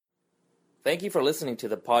Thank you for listening to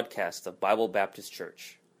the podcast of Bible Baptist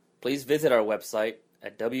Church. Please visit our website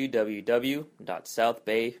at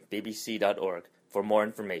www.southbaybbc.org for more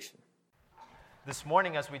information. This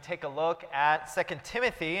morning, as we take a look at 2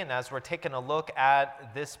 Timothy, and as we're taking a look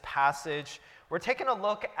at this passage, we're taking a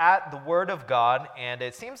look at the Word of God, and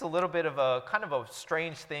it seems a little bit of a kind of a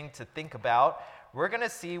strange thing to think about. We're going to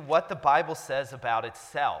see what the Bible says about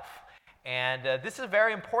itself. And this is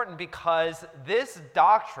very important because this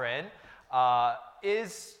doctrine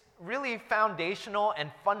is really foundational and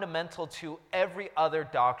fundamental to every other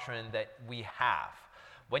doctrine that we have.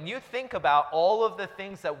 When you think about all of the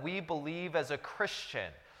things that we believe as a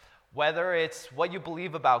Christian, whether it's what you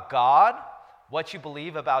believe about God, what you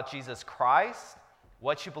believe about Jesus Christ,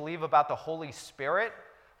 what you believe about the Holy Spirit,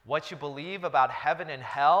 what you believe about heaven and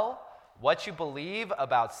hell, what you believe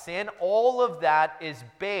about sin, all of that is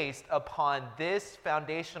based upon this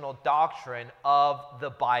foundational doctrine of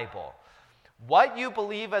the Bible. What you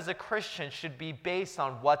believe as a Christian should be based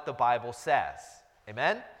on what the Bible says.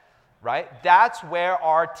 Amen? Right? That's where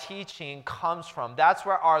our teaching comes from. That's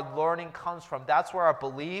where our learning comes from. That's where our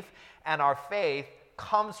belief and our faith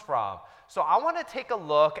comes from. So I want to take a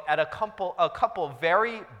look at a couple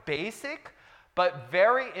very basic but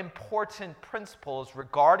very important principles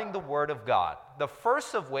regarding the Word of God. The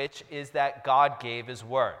first of which is that God gave His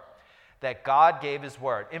Word. That God gave His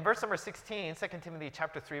Word. In verse number 16, 2 Timothy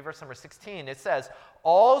chapter 3, verse number 16, it says,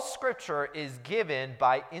 all Scripture is given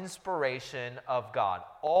by inspiration of God.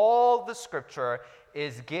 All the Scripture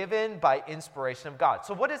is given by inspiration of God.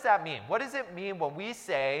 So what does that mean? What does it mean when we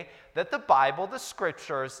say that the Bible, the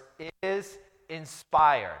Scriptures, is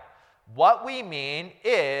inspired? What we mean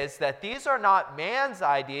is that these are not man's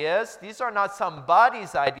ideas. These are not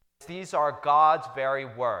somebody's ideas. These are God's very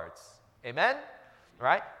words. Amen?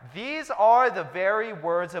 Right? These are the very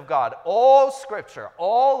words of God. All Scripture,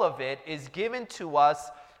 all of it is given to us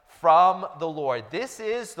from the Lord. This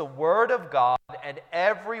is the Word of God, and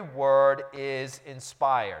every word is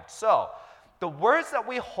inspired. So, the words that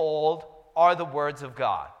we hold are the words of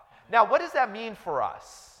God. Now, what does that mean for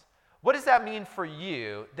us? What does that mean for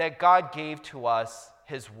you that God gave to us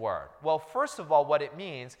His Word? Well, first of all, what it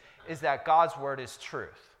means is that God's Word is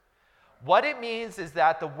truth. What it means is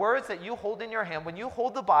that the words that you hold in your hand, when you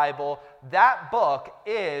hold the Bible, that book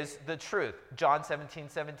is the truth. John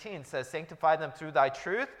 17:17 says, sanctify them through thy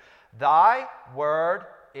truth. Thy word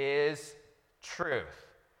is truth.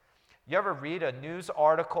 You ever read a news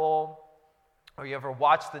article or you ever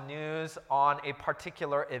watch the news on a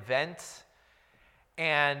particular event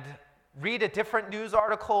and read a different news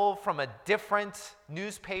article from a different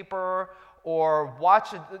newspaper or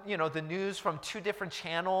watch the news from two different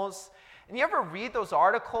channels? And you ever read those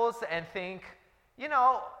articles and think,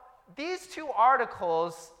 these two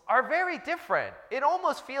articles are very different. It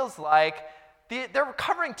almost feels like they're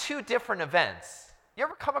covering two different events. You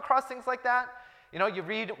ever come across things like that? You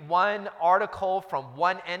read one article from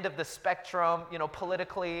one end of the spectrum,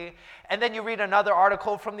 politically, and then you read another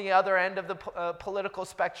article from the other end of the political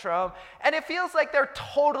spectrum, and it feels like they're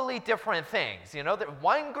totally different things. That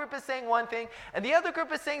one group is saying one thing, and the other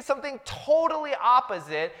group is saying something totally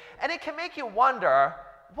opposite, and it can make you wonder,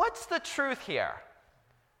 what's the truth here?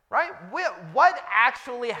 Right? What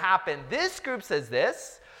actually happened? This group says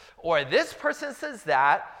this, or this person says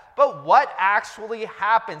that, but what actually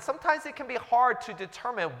happened? Sometimes it can be hard to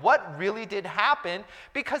determine what really did happen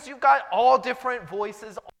because you've got all different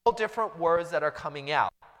voices, all different words that are coming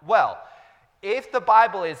out. Well, if the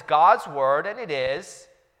Bible is God's word, and it is,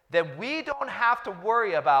 then we don't have to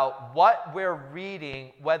worry about what we're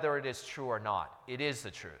reading, whether it is true or not. It is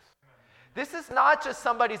the truth. This is not just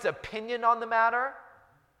somebody's opinion on the matter.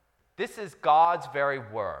 This is God's very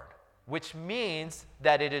word, which means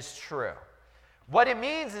that it is true. What it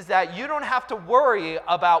means is that you don't have to worry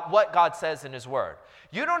about what God says in His Word.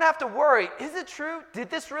 You don't have to worry, is it true? Did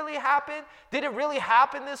this really happen? Did it really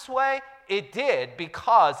happen this way? It did,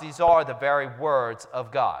 because these are the very words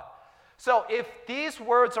of God. So if these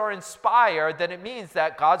words are inspired, then it means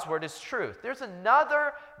that God's Word is truth. There's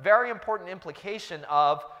another very important implication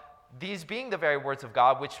of these being the very words of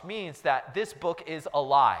God, which means that this book is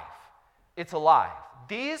alive. It's alive.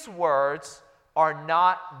 These words are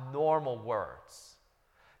not normal words.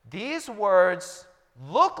 These words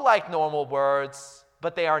look like normal words,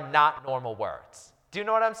 but they are not normal words. Do you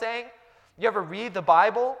know what I'm saying? You ever read the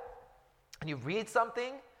Bible and you read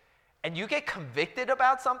something and you get convicted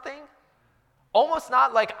about something? Almost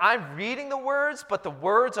not like I'm reading the words, but the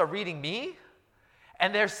words are reading me.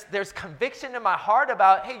 And there's conviction in my heart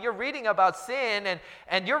about, hey, you're reading about sin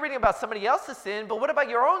and you're reading about somebody else's sin, but what about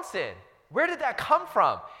your own sin? Where did that come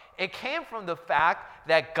from? It came from the fact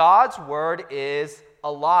that God's word is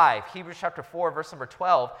alive. Hebrews chapter 4, verse number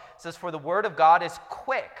 12 says, "For the word of God is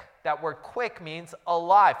quick." That word quick means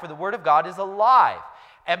alive. For the word of God is alive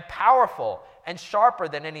and powerful and sharper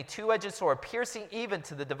than any two-edged sword, piercing even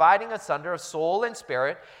to the dividing asunder of soul and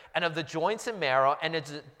spirit and of the joints and marrow, and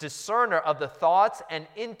is a discerner of the thoughts and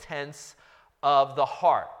intents of the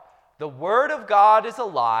heart. The word of God is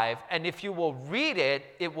alive, and if you will read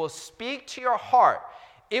it, it will speak to your heart.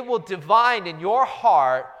 It will divine in your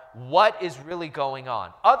heart what is really going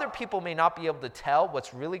on. Other people may not be able to tell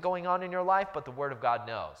what's really going on in your life, but the word of God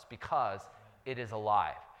knows because it is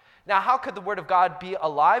alive. Now, how could the word of God be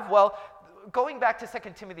alive? Well, going back to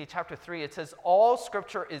 2 Timothy chapter 3, it says, all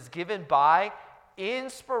scripture is given by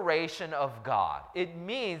inspiration of God. It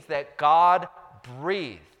means that God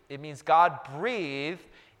breathed. It means God breathed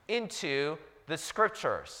into the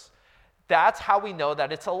scriptures. That's how we know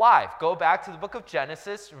that it's alive. Go back to the book of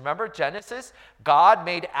Genesis. Remember Genesis? God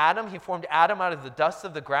made Adam. He formed Adam out of the dust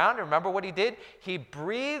of the ground. Remember what he did? He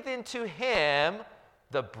breathed into him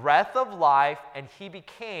the breath of life, and he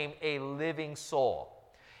became a living soul.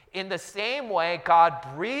 In the same way, God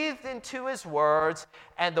breathed into his words,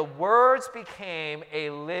 and the words became a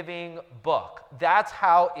living book. That's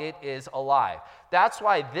how it is alive. That's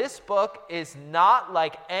why this book is not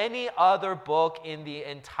like any other book in the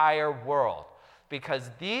entire world,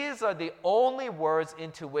 because these are the only words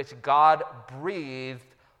into which God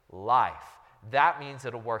breathed life. That means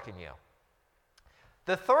it'll work in you.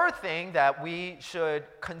 The third thing that we should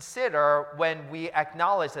consider when we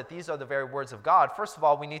acknowledge that these are the very words of God, first of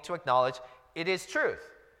all, we need to acknowledge it is truth.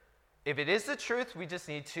 If it is the truth, we just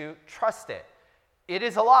need to trust it. It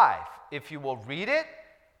is alive. If you will read it,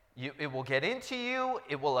 it will get into you,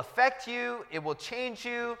 it will affect you, it will change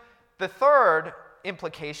you. The third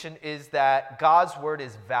implication is that God's word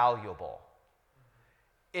is valuable.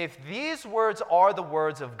 If these words are the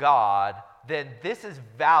words of God, then this is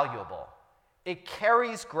valuable. It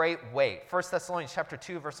carries great weight. 1 Thessalonians chapter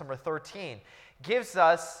 2, verse number 13 gives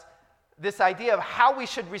us this idea of how we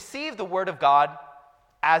should receive the word of God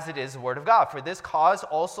as it is the word of God. For this cause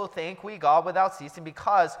also thank we God without ceasing,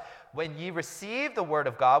 because when ye received the word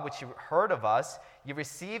of God, which you heard of us, ye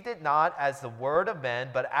received it not as the word of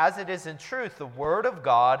men, but as it is in truth the word of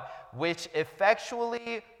God, which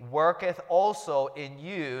effectually worketh also in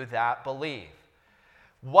you that believe.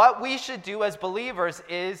 What we should do as believers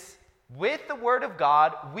is, with the word of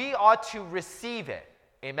God, we ought to receive it.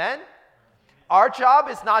 Amen? Our job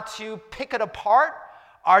is not to pick it apart.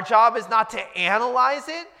 Our job is not to analyze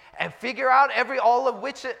it and figure out all of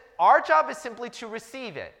which. Our job is simply to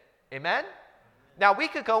receive it. Amen? Now, we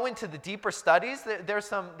could go into the deeper studies. There's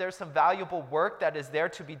some valuable work that is there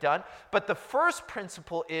to be done. But the first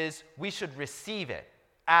principle is we should receive it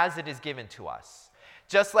as it is given to us.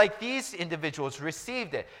 Just like these individuals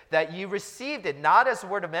received it, that ye received it not as the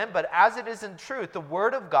word of men, but as it is in truth, the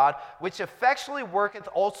word of God, which effectually worketh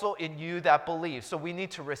also in you that believe. So we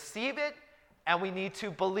need to receive it, and we need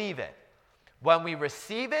to believe it. When we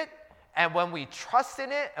receive it, and when we trust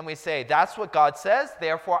in it, and we say, that's what God says,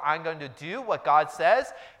 therefore I'm going to do what God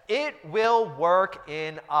says, it will work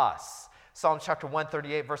in us. Psalm chapter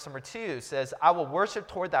 138, verse number 2 says, I will worship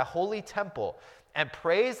toward thy holy temple, and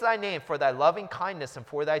praise thy name for thy loving kindness and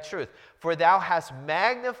for thy truth. For thou hast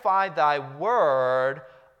magnified thy word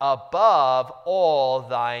above all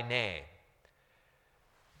thy name.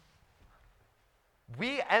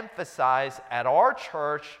 We emphasize at our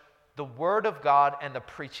church the word of God and the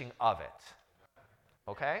preaching of it.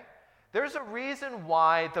 Okay? There's a reason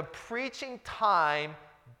why the preaching time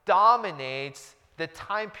dominates the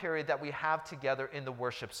time period that we have together in the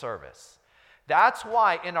worship service. That's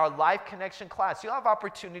why in our Life Connection class, you'll have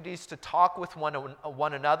opportunities to talk with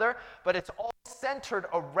one another, but it's all centered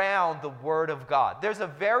around the Word of God. There's a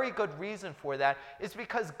very good reason for that. It's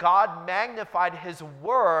because God magnified His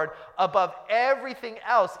Word above everything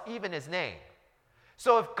else, even His name.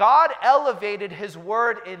 So if God elevated His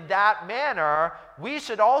Word in that manner, we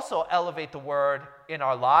should also elevate the Word in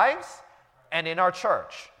our lives and in our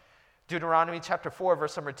church. Deuteronomy chapter 4,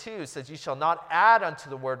 verse number 2 says, ye shall not add unto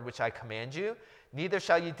the word which I command you, neither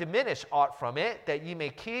shall ye diminish aught from it, that ye may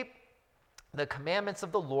keep the commandments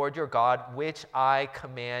of the Lord your God, which I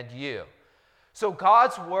command you. So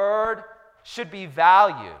God's word should be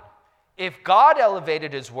valued. If God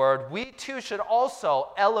elevated His word, we too should also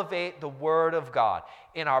elevate the word of God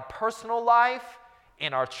in our personal life,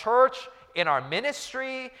 in our church, in our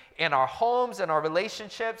ministry, in our homes, in our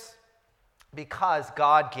relationships, because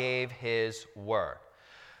God gave His word.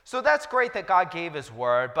 So that's great that God gave His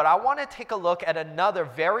word, but I want to take a look at another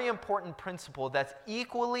very important principle that's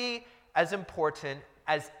equally as important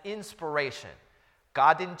as inspiration.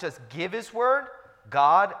 God didn't just give his word,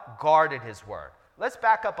 God guarded his word. Let's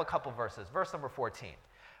back up a couple verses. Verse number 14.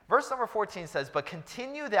 Verse number 14 says, "But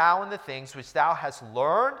continue thou in the things which thou hast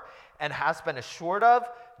learned and hast been assured of,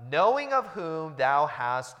 knowing of whom thou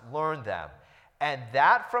hast learned them, and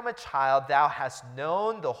that from a child thou hast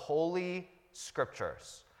known the holy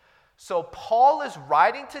scriptures." So Paul is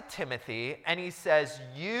writing to Timothy, and he says,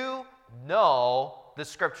 you know the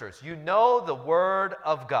scriptures. You know the word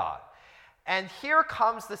of God. And here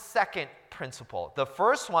comes the second principle. The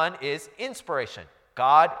first one is inspiration.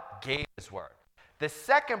 God gave his word. The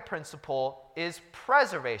second principle is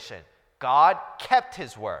preservation. God kept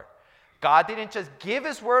his word. God didn't just give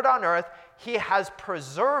his word on earth, he has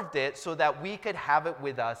preserved it so that we could have it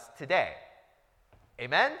with us today.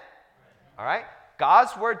 Amen? All right?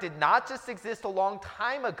 God's word did not just exist a long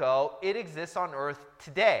time ago, it exists on earth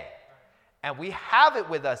today. And we have it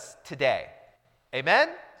with us today. Amen?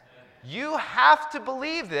 You have to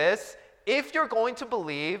believe this if you're going to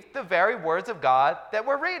believe the very words of God that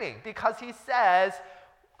we're reading, because he says,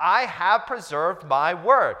 I have preserved my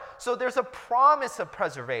word. So there's a promise of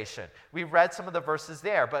preservation. We read some of the verses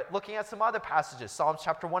there, but looking at some other passages, Psalms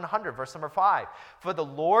chapter 100, verse number 5. "For the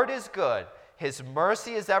Lord is good, his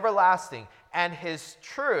mercy is everlasting, and his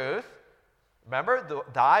truth," remember,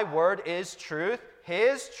 thy word is truth,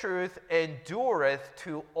 his truth endureth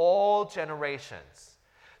to all generations.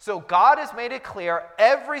 So God has made it clear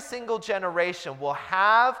every single generation will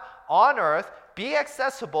have on earth, be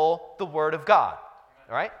accessible, the word of God.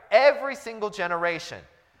 All right? Every single generation.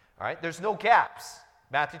 All right? There's no gaps.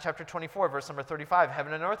 Matthew chapter 24, verse number 35.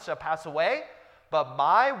 "Heaven and earth shall pass away, but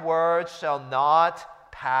my word shall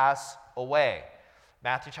not pass away."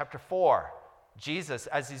 Matthew chapter 4. Jesus,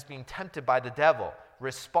 as he's being tempted by the devil,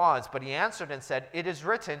 responds, "But he answered and said, It is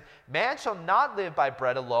written, man shall not live by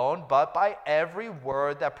bread alone, but by every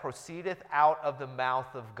word that proceedeth out of the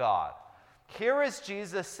mouth of God." Here is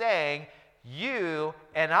Jesus saying, you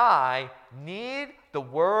and I need the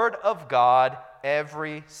word of God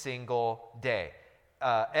every single day.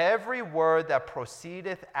 Every word that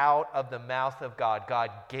proceedeth out of the mouth of God.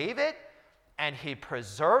 God gave it, and he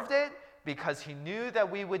preserved it because he knew that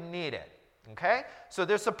we would need it. Okay? So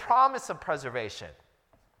there's a promise of preservation.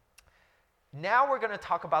 Now we're going to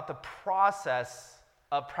talk about the process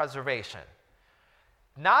of preservation.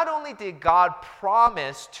 Not only did God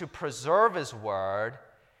promise to preserve his word,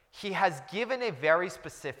 he has given a very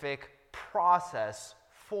specific process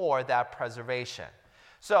for that preservation.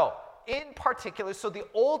 So, in particular, so the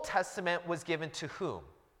Old Testament was given to whom?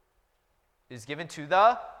 It was given to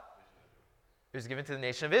the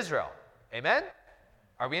nation of Israel. Amen?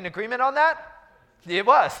 Are we in agreement on that? It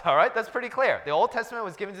was, all right? That's pretty clear. The Old Testament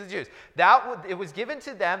was given to the Jews. It was given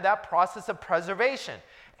to them, that process of preservation.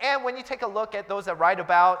 And when you take a look at those that write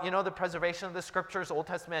about, the preservation of the scriptures, Old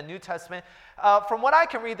Testament and New Testament, from what I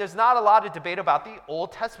can read, there's not a lot of debate about the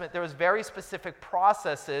Old Testament. There was very specific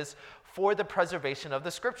processes for the preservation of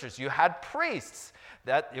the scriptures. You had priests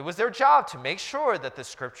that it was their job to make sure that the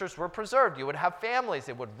scriptures were preserved. You would have families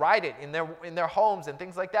that would write it in their homes and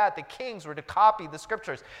things like that. The kings were to copy the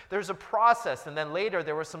scriptures. There's a process, and then later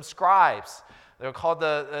there were some scribes. They were called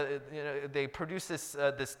they produced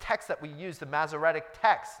this text that we use, the Masoretic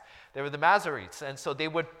text. They were the Masoretes, and so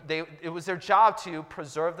it was their job to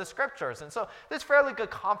preserve the scriptures. And so there's fairly good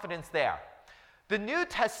confidence there. The New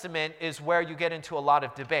Testament is where you get into a lot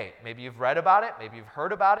of debate. Maybe you've read about it, maybe you've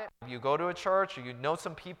heard about it, maybe you go to a church, or you know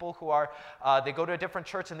some people who they go to a different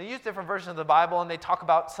church and they use different versions of the Bible and they talk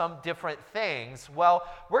about some different things. Well,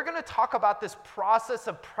 we're going to talk about this process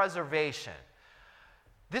of preservation.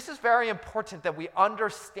 This is very important that we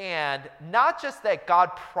understand not just that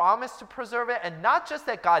God promised to preserve it and not just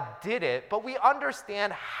that God did it, but we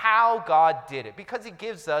understand how God did it because he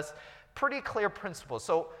gives us pretty clear principles.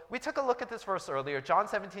 So we took a look at this verse earlier. John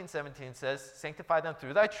 17:17 says, "Sanctify them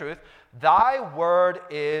through thy truth. Thy word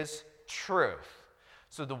is truth."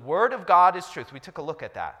 So the word of God is truth. We took a look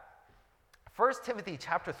at that. 1 Timothy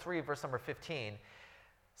chapter 3, verse number 15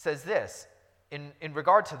 says this in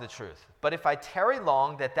regard to the truth. "But if I tarry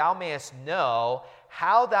long, that thou mayest know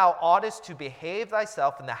how thou oughtest to behave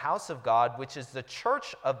thyself in the house of God, which is the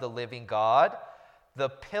church of the living God, the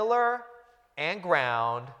pillar and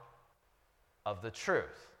ground of the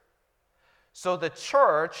truth." So the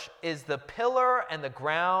church is the pillar and the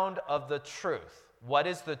ground of the truth. What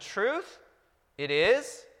is the truth? It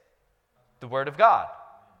is the word of God.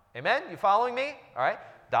 Amen? You following me? All right.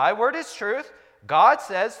 Thy word is truth. God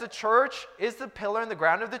says the church is the pillar and the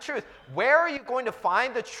ground of the truth. Where are you going to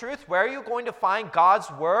find the truth? Where are you going to find God's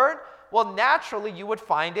word? Well, naturally, you would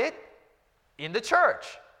find it in the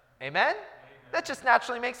church. Amen? That just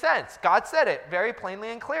naturally makes sense. God said it very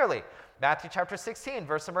plainly and clearly. Matthew chapter 16,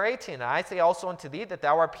 verse number 18. And I say also unto thee that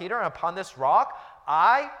thou art Peter, and upon this rock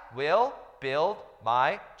I will build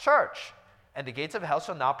my church, and the gates of hell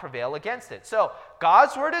shall not prevail against it. So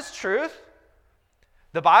God's word is truth.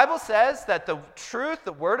 The Bible says that the truth,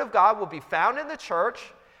 the word of God, will be found in the church.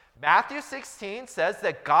 Matthew 16 says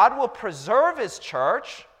that God will preserve his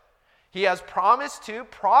church. He has promised to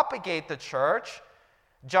propagate the church.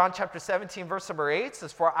 John chapter 17, verse number 8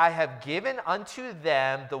 says, For I have given unto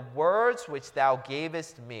them the words which thou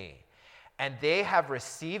gavest me, and they have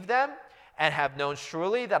received them, and have known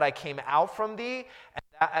surely that I came out from thee,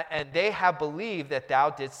 and they have believed that thou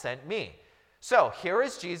didst send me. So here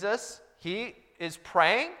is Jesus. He is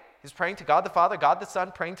praying. He's praying to God the Father, God the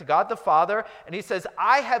Son, praying to God the Father, and he says,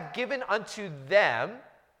 I have given unto them,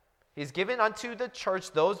 he's given unto the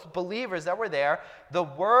church, those believers that were there, the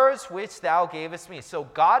words which thou gavest me. So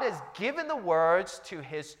God has given the words to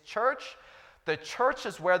his church. The church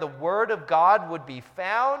is where the word of God would be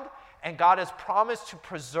found, and God has promised to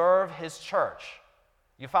preserve his church.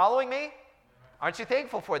 You following me? Aren't you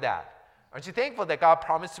thankful for that? Aren't you thankful that God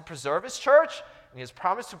promised to preserve his church? And he has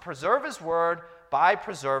promised to preserve his word by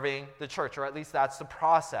preserving the church, or at least that's the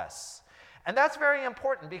process. And that's very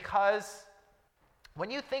important because when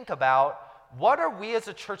you think about what are we as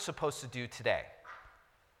a church supposed to do today,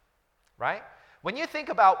 right? When you think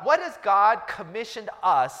about what has God commissioned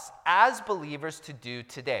us as believers to do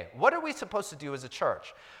today, what are we supposed to do as a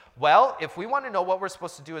church? Well, if we want to know what we're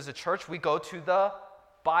supposed to do as a church, we go to the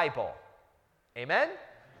Bible. Amen?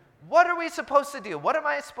 What are we supposed to do? What am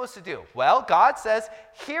I supposed to do? Well, God says,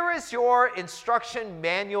 here is your instruction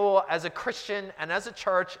manual as a Christian and as a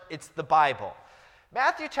church. It's the Bible.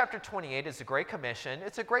 Matthew chapter 28 is a great commission.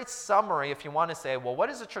 It's a great summary if you want to say, well,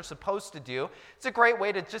 what is the church supposed to do? It's a great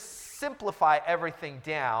way to just simplify everything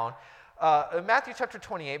down. Matthew chapter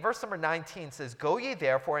 28, verse number 19 says, Go ye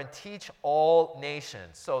therefore and teach all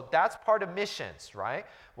nations. So that's part of missions, right?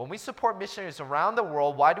 When we support missionaries around the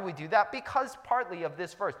world, why do we do that? Because partly of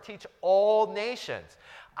this verse, teach all nations.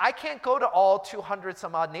 I can't go to all 200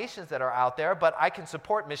 some odd nations that are out there, but I can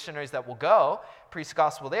support missionaries that will go, preach the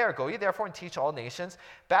gospel there. Go ye therefore and teach all nations,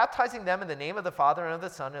 baptizing them in the name of the Father and of the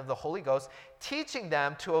Son and of the Holy Ghost, teaching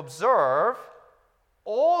them to observe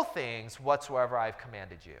all things whatsoever I have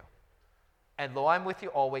commanded you. And lo, I'm with you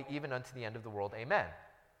always, even unto the end of the world. Amen.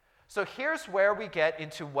 So here's where we get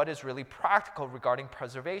into what is really practical regarding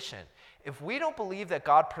preservation. If we don't believe that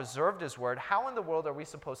God preserved his word, how in the world are we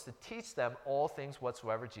supposed to teach them all things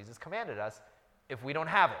whatsoever Jesus commanded us if we don't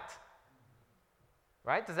have it?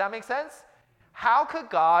 Right? Does that make sense? How could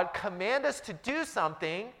God command us to do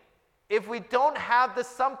something if we don't have the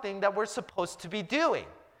something that we're supposed to be doing?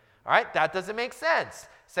 All right, that doesn't make sense.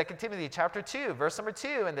 2 Timothy chapter 2, verse number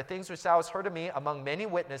 2, And the things which thou hast heard of me among many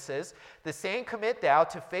witnesses, the same commit thou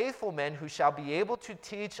to faithful men who shall be able to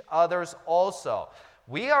teach others also.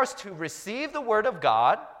 We are to receive the word of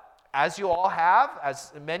God, as you all have,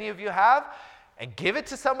 as many of you have, and give it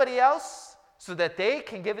to somebody else so that they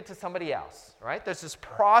can give it to somebody else. Right? There's this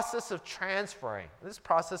process of transferring, this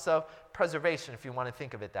process of preservation, if you want to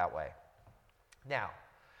think of it that way. Now,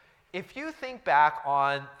 if you think back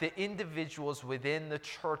on the individuals within the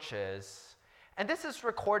churches, and this is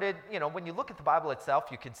recorded, when you look at the Bible itself,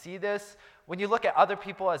 you can see this. When you look at other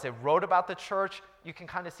people as they wrote about the church, you can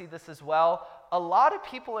kind of see this as well. A lot of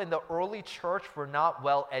people in the early church were not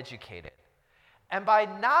well educated. And by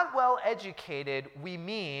not well educated, we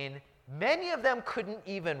mean many of them couldn't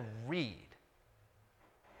even read.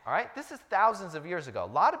 All right, this is thousands of years ago.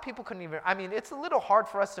 A lot of people couldn't even, it's a little hard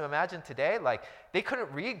for us to imagine today. Like, they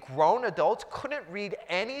couldn't read. Grown adults couldn't read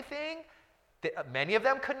anything. Many of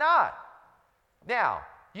them could not. Now,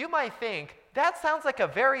 you might think, that sounds like a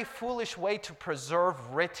very foolish way to preserve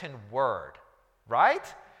written word, right?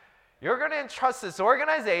 You're going to entrust this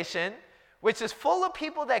organization, which is full of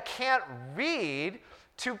people that can't read,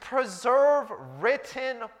 to preserve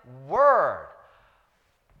written word.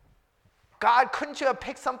 God, couldn't you have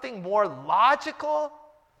picked something more logical?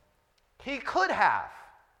 He could have.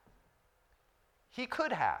 He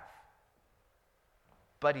could have.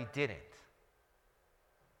 But he didn't.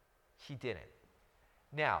 He didn't.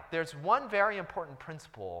 Now, there's one very important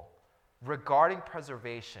principle regarding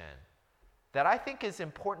preservation that I think is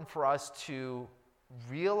important for us to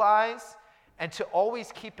realize and to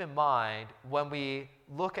always keep in mind when we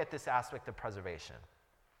look at this aspect of preservation.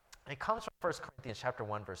 It comes from 1 Corinthians chapter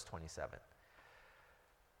 1, verse 27.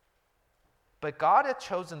 But God hath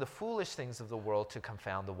chosen the foolish things of the world to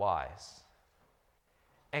confound the wise.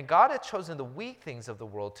 And God hath chosen the weak things of the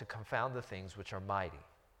world to confound the things which are mighty.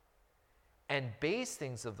 and base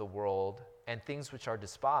things of the world and things which are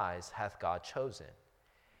despised hath God chosen.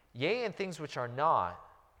 Yea, and things which are not,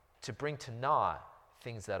 to bring to naught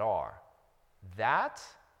things that are, that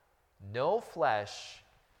no flesh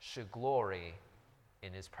should glory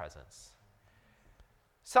in his presence.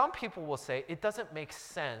 Some people will say it doesn't make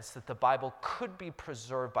sense that the Bible could be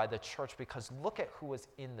preserved by the church because look at who was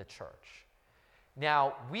in the church.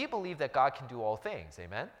 Now, we believe that God can do all things,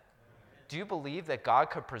 amen? Do you believe that God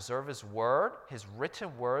could preserve his word, his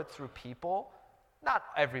written word through people? Not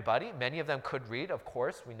everybody. Many of them could read, of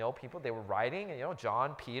course. We know people, they were writing,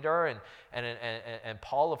 John, Peter, and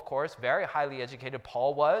Paul, of course, very highly educated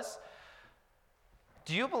Paul was.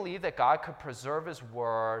 Do you believe that God could preserve his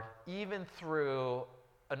word even through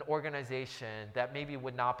an organization that maybe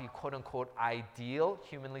would not be quote-unquote ideal,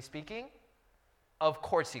 humanly speaking? Of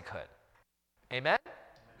course he could. Amen?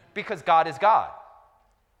 Because God is God.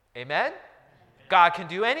 Amen? God can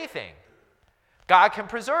do anything. God can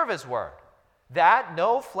preserve his word. That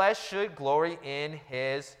no flesh should glory in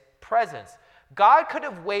his presence. God could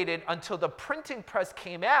have waited until the printing press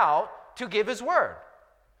came out to give his word.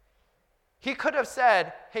 He could have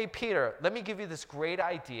said, hey, Peter, let me give you this great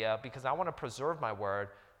idea because I want to preserve my word,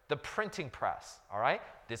 the printing press, all right?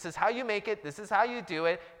 This is how you make it, this is how you do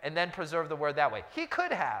it, and then preserve the word that way. He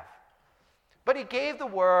could have. But he gave the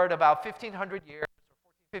word about 1,500 years,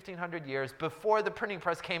 1,500 years before the printing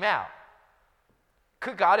press came out.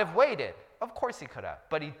 Could God have waited? Of course he could have,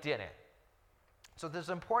 but he didn't. So there's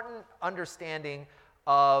an important understanding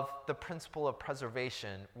of the principle of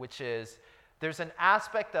preservation, which is there's an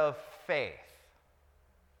aspect of faith.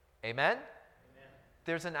 Amen?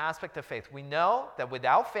 There's an aspect of faith. We know that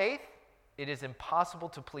without faith, it is impossible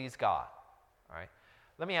to please God. All right?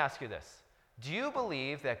 Let me ask you this. Do you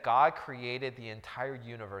believe that God created the entire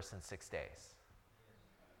universe in 6 days?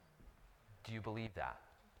 Do you believe that?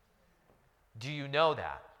 Do you know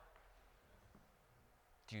that?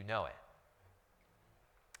 Do you know it?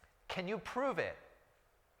 Can you prove it?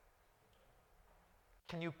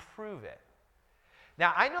 Can you prove it?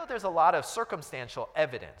 Now, I know there's a lot of circumstantial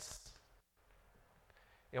evidence.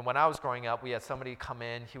 When I was growing up, we had somebody come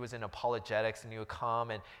in, he was in apologetics, and he would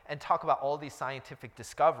come and talk about all these scientific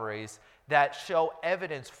discoveries that show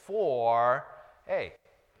evidence for, hey,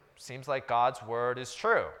 seems like God's word is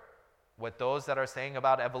true. What those that are saying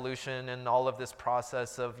about evolution and all of this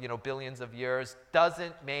process of, billions of years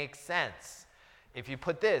doesn't make sense. If you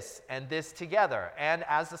put this and this together, and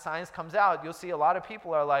as the science comes out, you'll see a lot of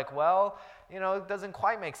people are like, well, it doesn't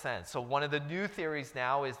quite make sense. So one of the new theories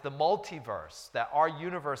now is the multiverse, that our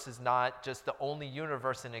universe is not just the only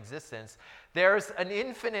universe in existence. There's an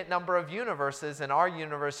infinite number of universes, and our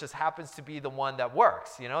universe just happens to be the one that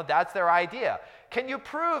works. That's their idea. Can you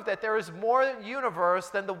prove that there is more universe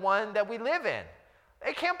than the one that we live in?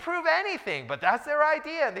 They can't prove anything, but that's their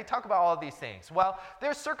idea, and they talk about all of these things. Well,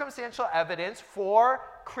 there's circumstantial evidence for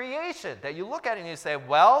creation that you look at it and you say,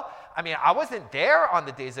 well, I wasn't there on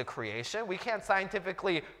the days of creation. We can't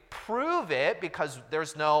scientifically prove it because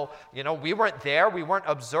there's no, we weren't there, we weren't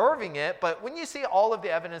observing it, but when you see all of the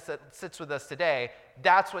evidence that sits with us today,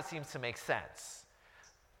 that's what seems to make sense.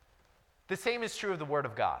 The same is true of the Word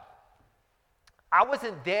of God. I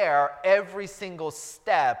wasn't there every single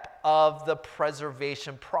step of the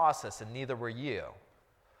preservation process, and neither were you.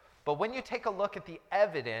 But when you take a look at the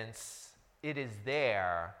evidence, it is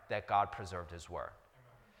there that God preserved his word.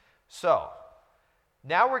 So,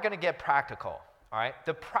 now we're going to get practical, all right?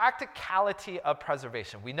 The practicality of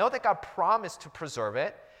preservation. We know that God promised to preserve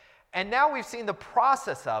it, and now we've seen the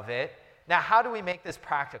process of it. Now, how do we make this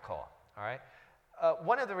practical, all right?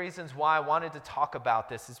 One of the reasons why I wanted to talk about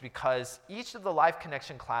this is because each of the Life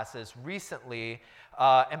Connection classes recently,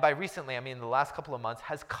 and by recently I mean the last couple of months,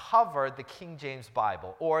 has covered the King James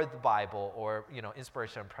Bible or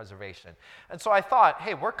inspiration and preservation. And so I thought,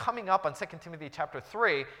 hey, we're coming up on 2 Timothy chapter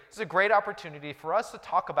 3. This is a great opportunity for us to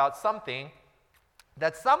talk about something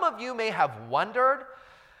that some of you may have wondered,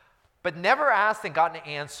 but never asked and gotten an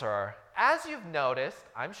answer. As you've noticed,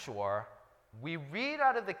 I'm sure, we read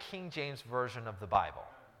out of the King James Version of the Bible.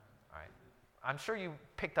 All right? I'm sure you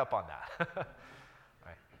picked up on that. All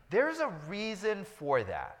right? There's a reason for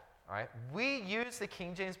that. All right? We use the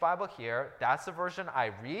King James Bible here. That's the version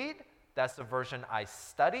I read. That's the version I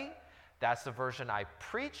study. That's the version I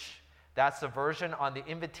preach. That's the version on the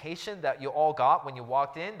invitation that you all got when you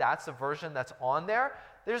walked in. That's the version that's on there.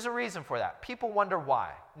 There's a reason for that. People wonder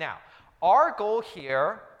why. Now, our goal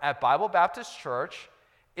here at Bible Baptist Church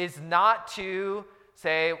is not to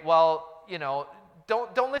say, well,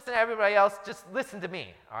 don't listen to everybody else, just listen to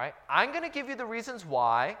me, all right? I'm going to give you the reasons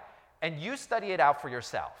why, and you study it out for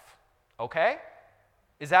yourself, okay?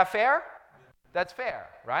 Is that fair? That's fair,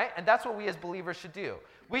 right? And that's what we as believers should do.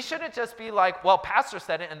 We shouldn't just be like, well, pastor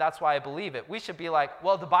said it and that's why I believe it. We should be like,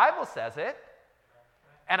 well, the Bible says it,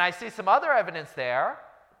 and I see some other evidence there,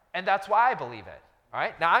 and that's why I believe it. All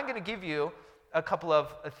right? Now, I'm going to give you a couple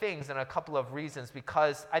of things and a couple of reasons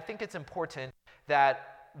because I think it's important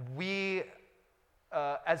that we,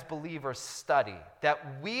 as believers, study, that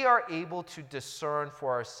we are able to discern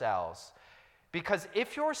for ourselves. Because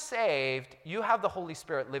if you're saved, you have the Holy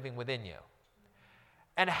Spirit living within you.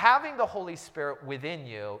 And having the Holy Spirit within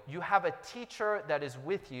you, you have a teacher that is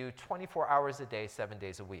with you 24 hours a day, 7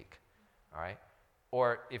 days a week. All right?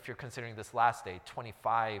 Or if you're considering this last day,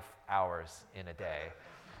 25 hours in a day.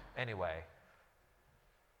 Anyway,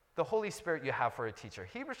 the Holy Spirit you have for a teacher.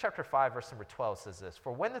 Hebrews chapter 5, verse number 12 says this,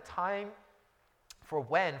 For the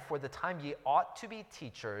time ye ought to be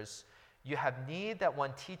teachers, you have need that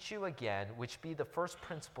one teach you again, which be the first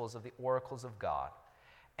principles of the oracles of God,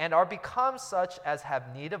 and are become such as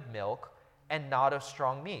have need of milk, and not of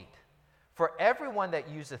strong meat. For everyone that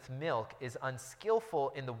useth milk is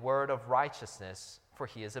unskillful in the word of righteousness, for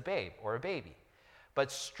he is a babe, or a baby.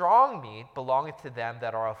 But strong meat belongeth to them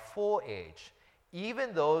that are of full age,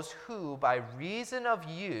 even those who, by reason of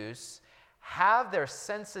use, have their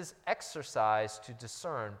senses exercised to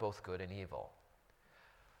discern both good and evil.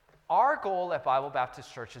 Our goal at Bible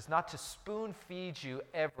Baptist Church is not to spoon feed you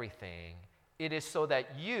everything. It is so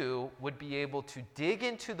that you would be able to dig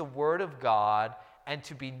into the Word of God and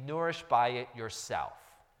to be nourished by it yourself.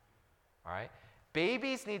 All right?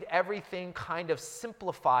 Babies need everything kind of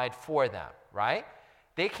simplified for them, right?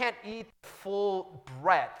 They can't eat the full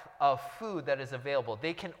breadth of food that is available.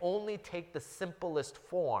 They can only take the simplest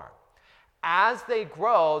form. As they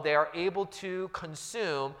grow, they are able to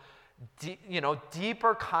consume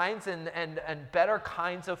deeper kinds and better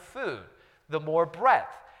kinds of food, the more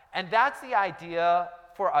breadth. And that's the idea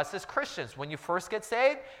for us as Christians. When you first get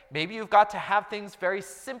saved, maybe you've got to have things very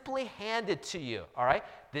simply handed to you, all right?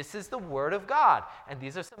 This is the Word of God, and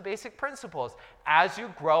these are some basic principles. As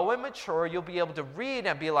you grow and mature, you'll be able to read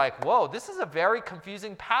and be like, whoa, this is a very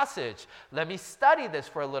confusing passage. Let me study this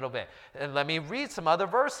for a little bit, and let me read some other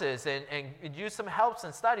verses and use some helps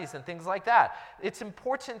and studies and things like that. It's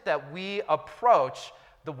important that we approach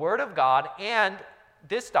the Word of God and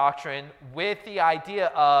this doctrine with the idea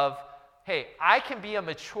of, hey, I can be a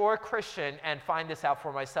mature Christian and find this out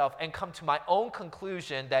for myself and come to my own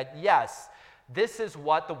conclusion that, yes, this is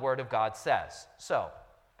what the Word of God says. So,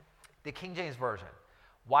 the King James Version.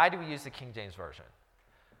 Why do we use the King James Version?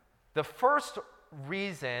 The first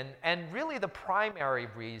reason, and really the primary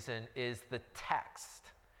reason, is the text.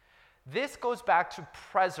 This goes back to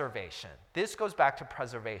preservation.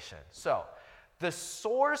 So, the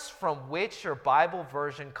source from which your Bible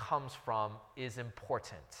version comes from is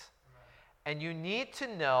important. And you need to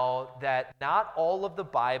know that not all of the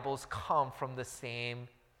Bibles come from the same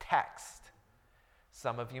text.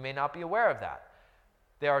 Some of you may not be aware of that.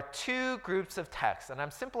 There are two groups of texts, and I'm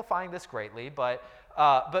simplifying this greatly, but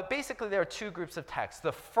basically there are two groups of texts.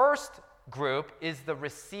 The first group is the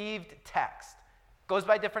received text. Goes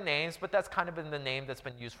by different names, but that's kind of been the name that's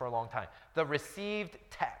been used for a long time. The received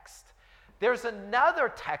text. There's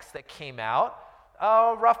another text that came out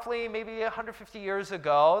roughly maybe 150 years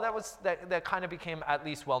ago that kind of became at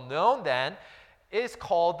least well known then, is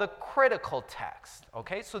called the critical text.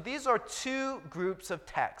 Okay, so these are two groups of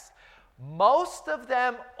texts. Most of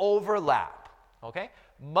them overlap. Okay,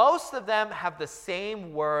 most of them have the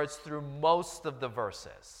same words through most of the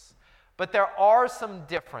verses, but there are some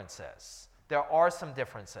differences.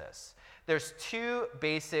 There's two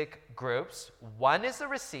basic groups. One is the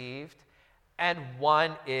received, and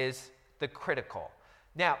one is the critical.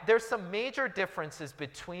 Now, there's some major differences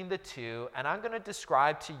between the two, and I'm going to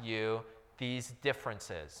describe to you these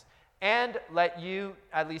differences and let you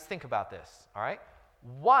at least think about this, all right?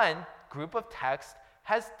 One group of text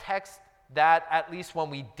has text that, at least when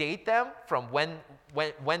we date them from when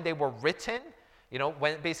they were written,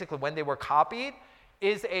 when they were copied,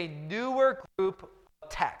 is a newer group of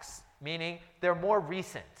texts, meaning they're more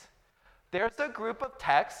recent. There's a group of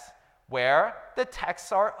texts where the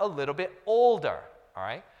texts are a little bit older, all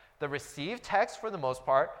right? The received text, for the most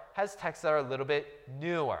part, has texts that are a little bit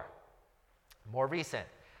newer, more recent.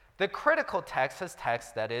 The critical text has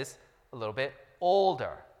text that is a little bit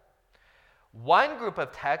older. One group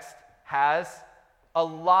of text has a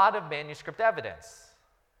lot of manuscript evidence.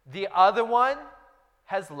 The other one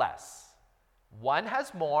has less. One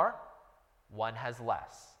has more, one has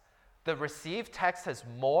less. The received text has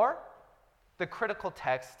more, the critical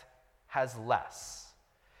text has less.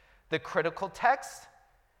 The critical text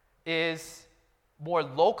is more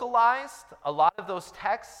localized. A lot of those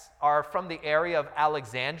texts are from the area of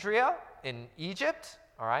Alexandria in Egypt,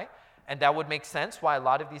 all right? And that would make sense why a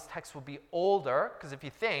lot of these texts would be older, because if you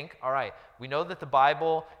think, all right, we know that the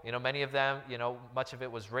Bible, many of them, much of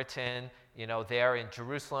it was written, there in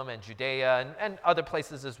Jerusalem and Judea and other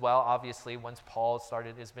places as well, obviously, once Paul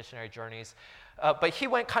started his missionary journeys. But he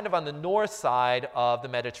went kind of on the north side of the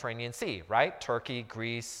Mediterranean Sea, right? Turkey,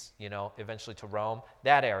 Greece, eventually to Rome,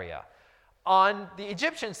 that area. On the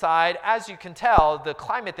Egyptian side, as you can tell, the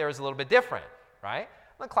climate there is a little bit different, right?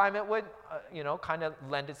 The climate would, kind of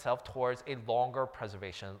lend itself towards a longer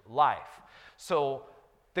preservation life. So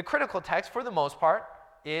the critical text, for the most part,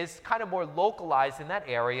 is kind of more localized in that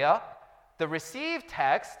area. The received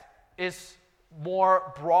text is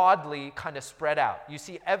more broadly kind of spread out. You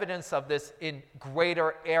see evidence of this in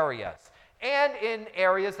greater areas and in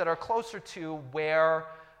areas that are closer to where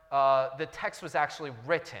the text was actually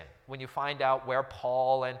written. When you find out where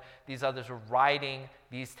Paul and these others were writing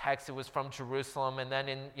these texts, it was from Jerusalem, and then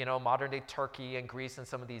in modern-day Turkey and Greece and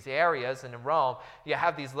some of these areas, and in Rome, you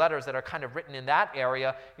have these letters that are kind of written in that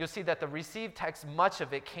area. You'll see that the received text, much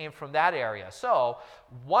of it came from that area. So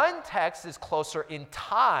one text is closer in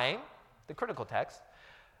time, the critical text.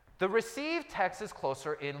 The received text is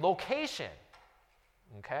closer in location.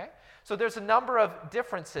 Okay? So there's a number of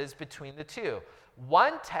differences between the two.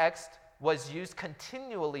 One text was used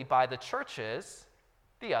continually by the churches,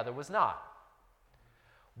 the other was not.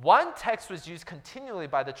 One text was used continually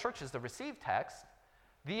by the churches, the received text,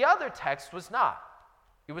 the other text was not.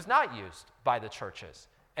 It was not used by the churches,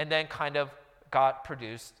 and then kind of got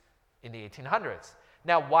produced in the 1800s.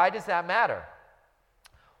 Now, why does that matter?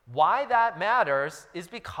 Why that matters is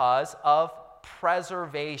because of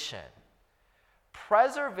preservation.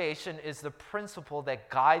 Preservation is the principle that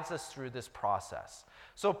guides us through this process.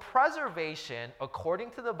 So preservation,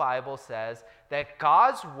 according to the Bible, says that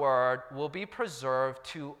God's word will be preserved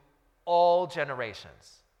to all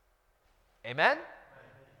generations. Amen?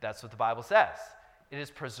 That's what the Bible says. It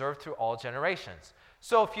is preserved through all generations.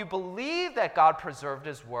 So if you believe that God preserved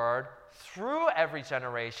his word through every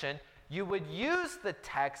generation, you would use the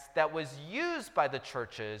text that was used by the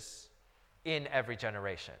churches in every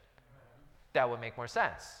generation. That would make more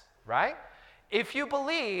sense, right? If you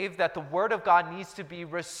believe that the Word of God needs to be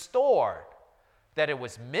restored, that it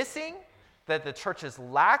was missing, that the churches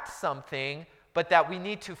lacked something, but that we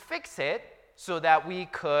need to fix it so that we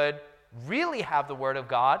could really have the Word of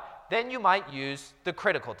God, then you might use the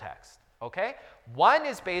critical text, okay? One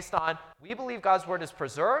is based on, we believe God's Word is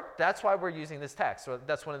preserved, that's why we're using this text. So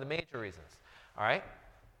that's one of the major reasons, all right?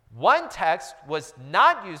 One text was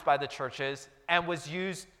not used by the churches and was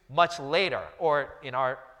used much later, or in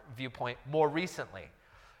our viewpoint, more recently.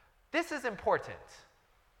 This is important.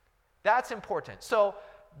 That's important. So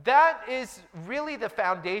that is really the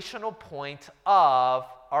foundational point of,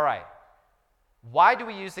 all right, why do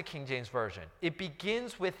we use the King James Version? It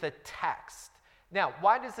begins with the text. Now,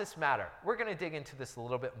 why does this matter? We're going to dig into this a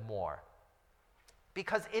little bit more.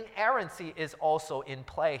 Because inerrancy is also in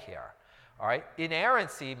play here. All right,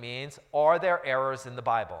 inerrancy means, are there errors in the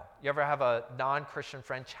Bible? You ever have a non-Christian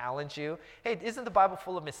friend challenge you? Hey, isn't the Bible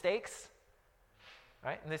full of mistakes?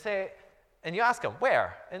 Right? And they say, and you ask them,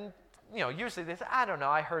 where? And usually they say, I don't know,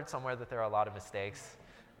 I heard somewhere that there are a lot of mistakes.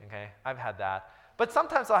 Okay, I've had that. But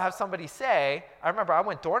sometimes I'll have somebody say, I remember I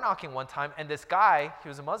went door knocking one time, and this guy, he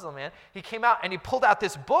was a Muslim man, he came out and he pulled out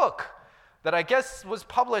this book that I guess was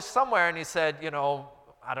published somewhere, and he said,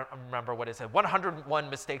 I don't remember what it said, 101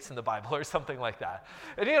 mistakes in the Bible or something like that.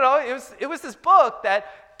 And it was this book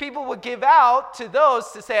that people would give out to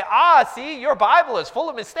those to say, see, your Bible is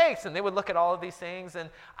full of mistakes. And they would look at all of these things. And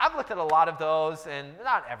I've looked at a lot of those, and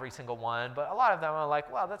not every single one, but a lot of them are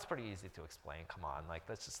like, well, that's pretty easy to explain. Come on,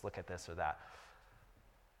 let's just look at this or that.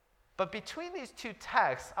 But between these two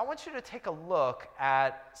texts, I want you to take a look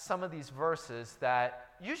at some of these verses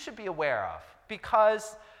that you should be aware of.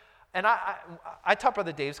 Because and I taught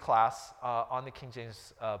Brother Dave's class on the King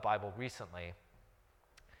James Bible recently.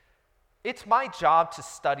 It's my job to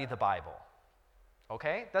study the Bible,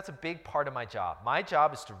 okay? That's a big part of my job. My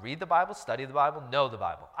job is to read the Bible, study the Bible, know the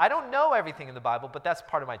Bible. I don't know everything in the Bible, but that's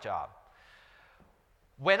part of my job.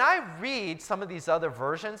 When I read some of these other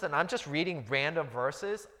versions, and I'm just reading random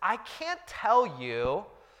verses, I can't tell you,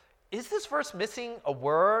 is this verse missing a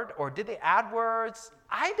word, or did they add words?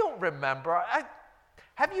 I don't remember.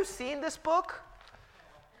 Have you seen this book?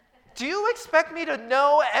 Do you expect me to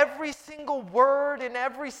know every single word in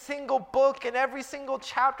every single book in every single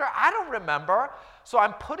chapter? I don't remember. So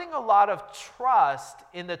I'm putting a lot of trust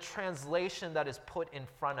in the translation that is put in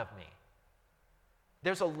front of me.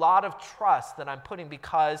 There's a lot of trust that I'm putting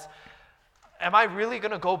because am I really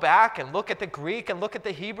going to go back and look at the Greek and look at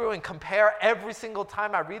the Hebrew and compare every single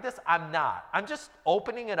time I read this? I'm not. I'm just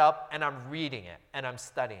opening it up and I'm reading it and I'm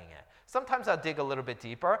studying it. Sometimes I'll dig a little bit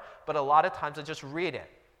deeper, but a lot of times I just read it.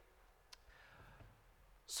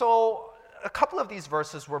 So a couple of these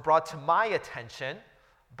verses were brought to my attention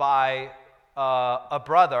by a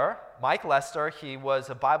brother, Mike Lester. He was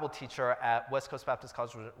a Bible teacher at West Coast Baptist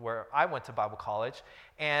College, where I went to Bible college.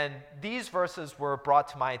 And these verses were brought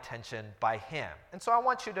to my attention by him. And so I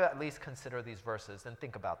want you to at least consider these verses and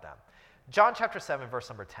think about them. John chapter 7, verse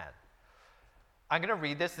number 10. I'm going to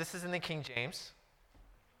read this. This is in the King James.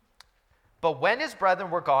 But when his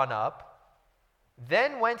brethren were gone up,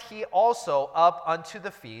 then went he also up unto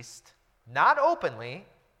the feast, not openly,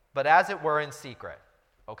 but as it were in secret.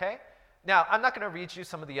 Okay? Now, I'm not going to read you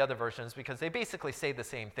some of the other versions because they basically say the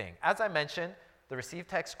same thing. As I mentioned, the received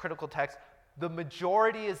text, critical text, the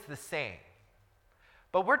majority is the same.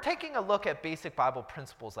 But we're taking a look at basic Bible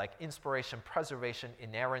principles like inspiration, preservation,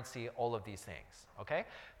 inerrancy, all of these things. Okay?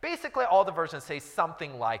 Basically, all the versions say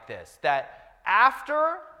something like this, that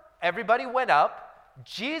after everybody went up,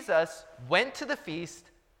 Jesus went to the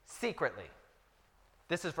feast secretly.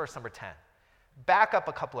 This is verse number 10. Back up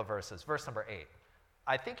a couple of verses, verse number 8.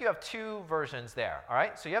 I think you have two versions there, all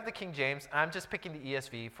right? So you have the King James, and I'm just picking the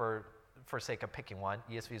ESV for sake of picking one.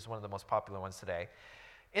 ESV is one of the most popular ones today.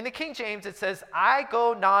 In the King James, it says, I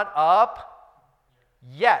go not up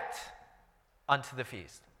yet unto the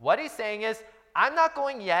feast. What he's saying is, I'm not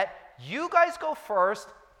going yet. You guys go first.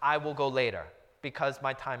 I will go later because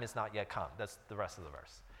my time is not yet come. That's the rest of the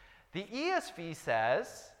verse. The ESV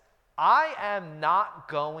says, I am not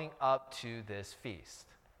going up to this feast.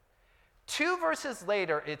 2 verses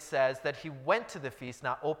later, it says that he went to the feast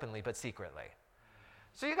not openly but secretly.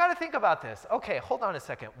 So you got to think about this. Okay, hold on a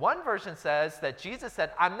second. One version says that Jesus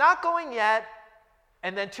said, I'm not going yet,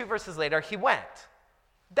 and then 2 verses later, he went.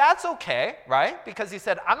 That's okay, right? Because he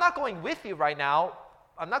said, I'm not going with you right now.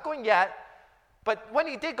 I'm not going yet. But when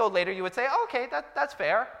he did go later, you would say, oh, okay, that's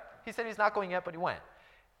fair. He said he's not going yet, but he went.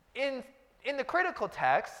 In the critical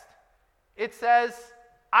text, it says,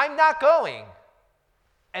 I'm not going.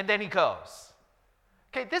 And then he goes.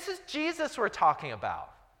 Okay, this is Jesus we're talking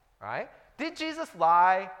about, right? Did Jesus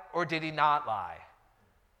lie or did he not lie?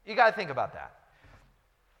 You got to think about that.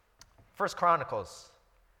 1 Chronicles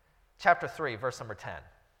chapter 3, verse number 10.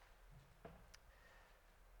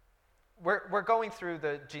 We're going through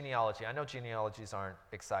the genealogy. I know genealogies aren't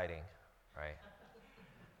exciting, right?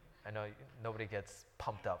 I know nobody gets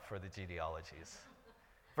pumped up for the genealogies.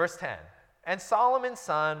 Verse 10. And Solomon's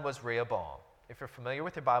son was Rehoboam. If you're familiar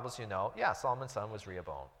with your Bibles, you know, Solomon's son was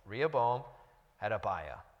Rehoboam. Rehoboam had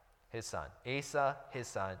Abiah, his son. Asa, his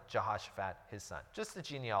son. Jehoshaphat, his son. Just the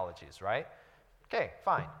genealogies, right? Okay,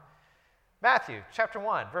 fine. Matthew chapter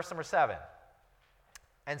 1, verse number 7.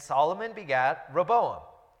 And Solomon begat Rehoboam,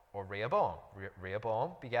 or Rehoboam.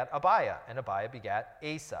 Rehoboam begat Abiah, and Abiah begat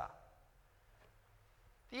Asa.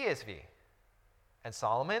 The ESV. And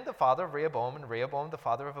Solomon the father of Rehoboam, and Rehoboam the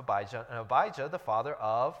father of Abijah, and Abijah the father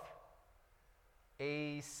of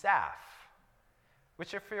Asaph,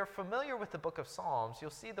 which if you're familiar with the book of Psalms,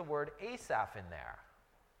 you'll see the word Asaph in there.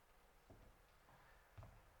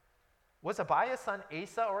 Was Abiah's son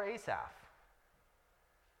Asa or Asaph?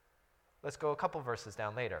 Let's go a couple verses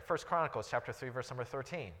down later. 1 Chronicles chapter 3, verse number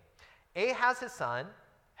 13. Ahaz his son,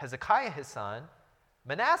 Hezekiah his son,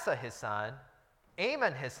 Manasseh his son,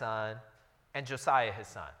 Amon his son, and Josiah his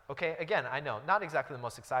son. Okay, again, I know, not exactly the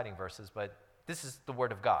most exciting verses, but this is the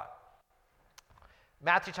word of God.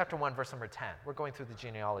 Matthew chapter 1, verse number 10. We're going through the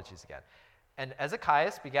genealogies again. And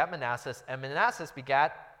Ezekias begat Manasseh, and Manasseh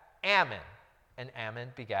begat Ammon, and Ammon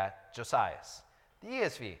begat Josias. The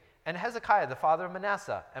ESV. And Hezekiah, the father of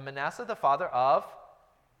Manasseh, and Manasseh, the father of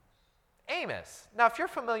Amos. Now, if you're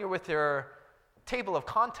familiar with your table of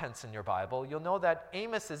contents in your Bible, you'll know that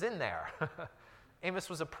Amos is in there. Amos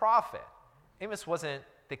was a prophet. Amos wasn't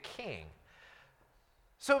the king.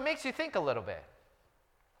 So it makes you think a little bit.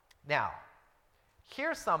 Now,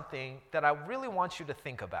 here's something that I really want you to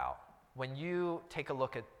think about when you take a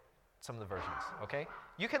look at some of the versions, okay?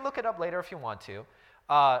 You can look it up later if you want to.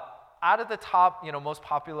 Out of the top, most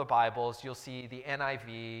popular Bibles, you'll see the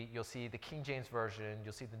NIV, you'll see the King James Version,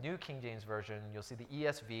 you'll see the New King James Version, you'll see the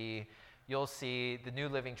ESV, you'll see the New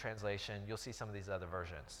Living Translation, you'll see some of these other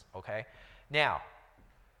versions, okay? Now,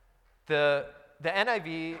 the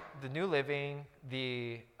NIV, the New Living,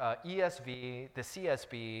 the ESV, the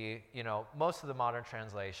CSB, most of the modern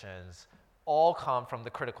translations all come from the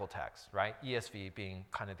critical text, right? ESV being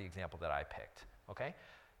kind of the example that I picked, okay?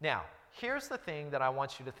 Now, here's the thing that I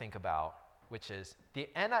want you to think about which is the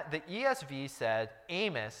ESV said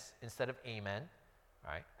Amos instead of Amen,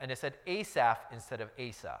 right? And it said Asaph instead of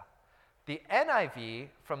Asa. The NIV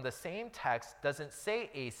from the same text doesn't say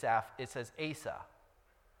Asaph, it says Asa.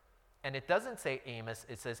 And it doesn't say Amos,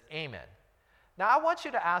 it says Amen. Now I want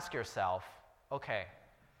you to ask yourself, okay,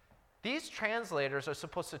 these translators are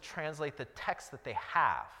supposed to translate the text that they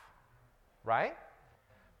have, right?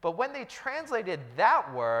 But when they translated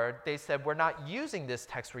that word, they said, we're not using this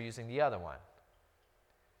text, we're using the other one.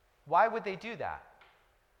 Why would they do that?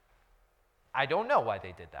 I don't know why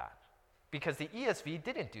they did that, because the ESV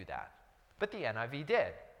didn't do that, but the NIV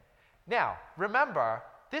did. Now, remember,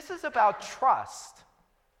 this is about trust.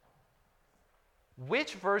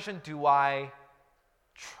 Which version do I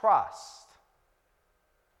trust?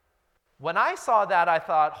 When I saw that, I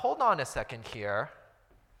thought, hold on a second here.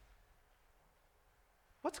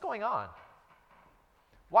 What's going on?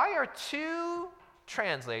 Why are two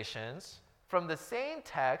translations from the same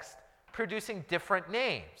text producing different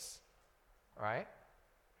names? Right?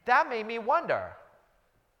 That made me wonder,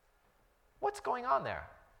 what's going on there?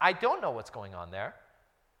 I don't know what's going on there,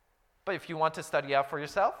 but if you want to study out for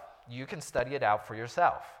yourself, you can study it out for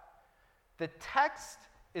yourself. The text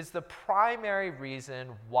is the primary reason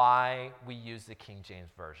why we use the King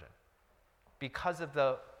James Version, because of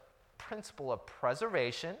the principle of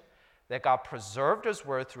preservation, that God preserved his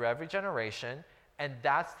word through every generation, and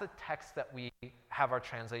that's the text that we have our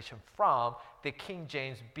translation from, the King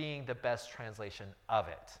James being the best translation of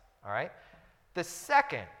it. All right? The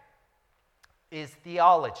second is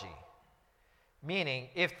theology, meaning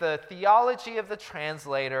if the theology of the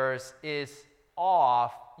translators is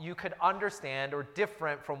off, you could understand, or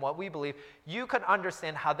different from what we believe, you could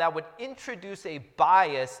understand how that would introduce a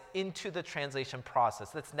bias into the translation process.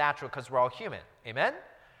 That's natural because we're all human. Amen?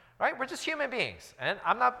 Right? We're just human beings. And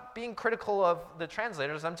I'm not being critical of the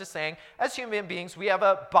translators. I'm just saying, as human beings, we have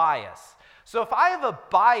a bias. So if I have a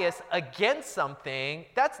bias against something,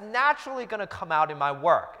 that's naturally going to come out in my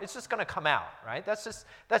work. It's just going to come out, right? That's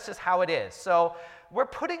just how it is. So we're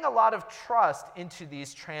putting a lot of trust into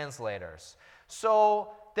these translators.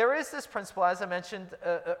 So there is this principle, as I mentioned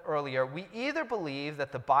earlier. We either believe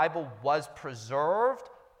that the Bible was preserved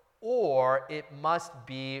or it must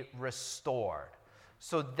be restored.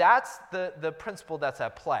 So that's the principle that's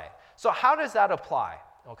at play. So how does that apply?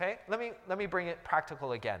 Okay, let me bring it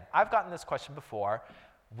practical again. I've gotten this question before.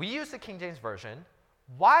 We use the King James Version.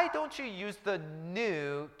 Why don't you use the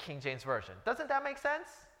new King James Version? Doesn't that make sense?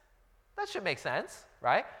 That should make sense,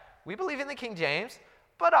 right? We believe in the King James,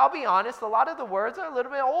 but I'll be honest, a lot of the words are a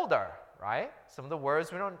little bit older, right? Some of the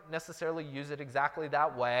words, we don't necessarily use it exactly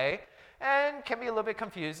that way, and can be a little bit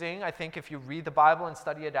confusing. I think if you read the Bible and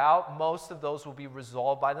study it out, most of those will be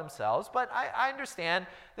resolved by themselves. But I understand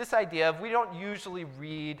this idea of we don't usually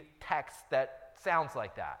read text that sounds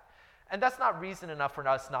like that. And that's not reason enough for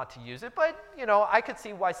us not to use it. But, you know, I could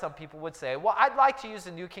see why some people would say, well, I'd like to use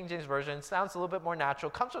the New King James Version. It sounds a little bit more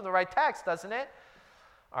natural. Comes from the right text, doesn't it?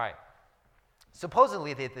 All right.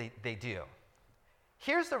 Supposedly they do.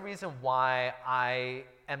 Here's the reason why I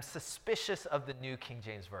am suspicious of the New King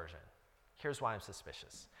James Version. Here's why I'm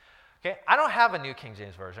suspicious. Okay, I don't have a New King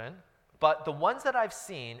James Version, but the ones that I've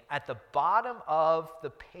seen at the bottom of the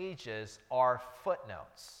pages are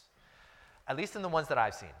footnotes, at least in the ones that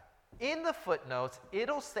I've seen. In the footnotes,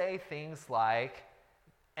 it'll say things like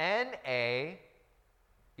NA,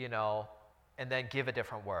 you know, and then give a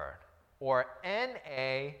different word, or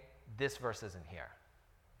NA, this verse isn't here.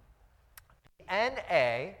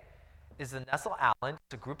 NA is the Nestle-Aland.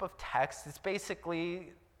 It's a group of texts. It's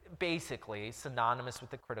basically synonymous with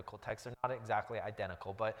the critical text. They're not exactly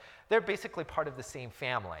identical, but they're basically part of the same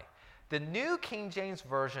family. The New King James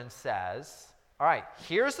Version says, all right,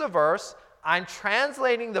 here's the verse. I'm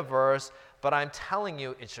translating the verse, but I'm telling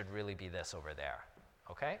you it should really be this over there.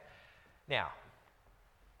 Okay? Now,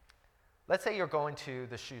 let's say you're going to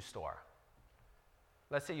the shoe store.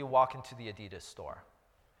 Let's say you walk into the Adidas store,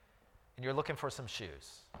 and you're looking for some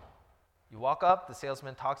shoes. You walk up, the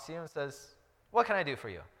salesman talks to you and says, what can I do for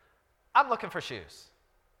you? I'm looking for shoes.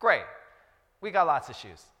 Great. We got lots of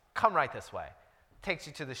shoes. Come right this way. Takes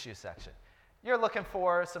you to the shoe section. You're looking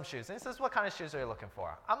for some shoes. And he says, what kind of shoes are you looking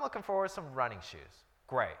for? I'm looking for some running shoes.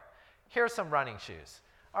 Great. Here's some running shoes.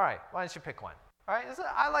 All right, why don't you pick one? All right,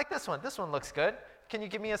 I like this one. This one looks good. Can you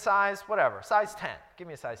give me a size, whatever, size 10. Give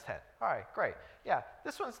me a size 10. All right, great. Yeah,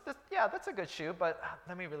 that's a good shoe, but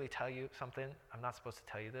let me really tell you something. I'm not supposed to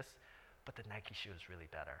tell you this, but the Nike shoe is really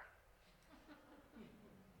better.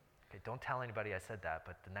 Okay, don't tell anybody I said that,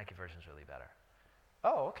 but the Nike version is really better.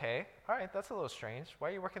 Oh, okay. All right, that's a little strange. Why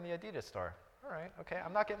are you working in the Adidas store? All right, okay,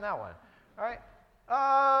 I'm not getting that one. All right,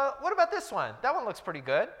 What about this one? That one looks pretty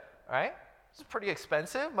good, right? It's pretty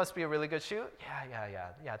expensive. Must be a really good shoe.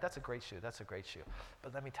 Yeah, that's a great shoe. That's a great shoe.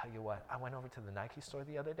 But let me tell you what. I went over to the Nike store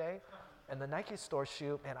the other day, and the Nike store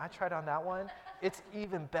shoe, man, I tried on that one. It's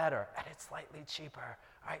even better, and it's slightly cheaper.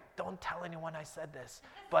 All right, don't tell anyone I said this,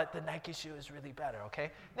 but the Nike shoe is really better,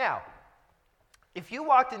 okay? Now, if you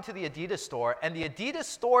walked into the Adidas store and the Adidas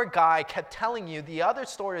store guy kept telling you the other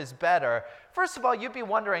store is better, first of all, you'd be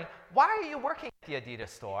wondering, why are you working at the Adidas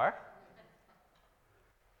store?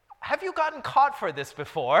 Have you gotten caught for this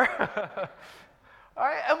before? All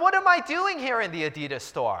right, and what am I doing here in the Adidas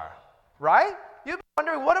store? Right? You'd be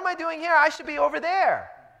wondering, what am I doing here? I should be over there.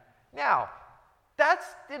 Now, that's,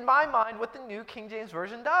 in my mind, what the New King James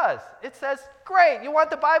Version does. It says, great, you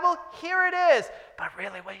want the Bible? Here it is. But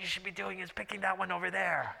really, what you should be doing is picking that one over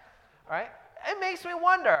there. All right? It makes me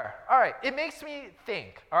wonder. All right, it makes me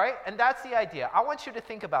think. All right? And that's the idea. I want you to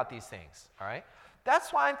think about these things. All right?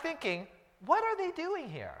 That's why I'm thinking, what are they doing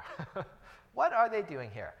here? What are they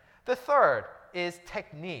doing here? The third is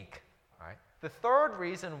technique. All right? The third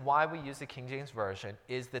reason why we use the King James Version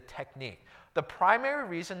is the technique. The primary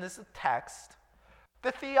reason is the text.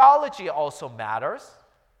 The theology also matters,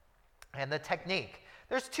 and the technique.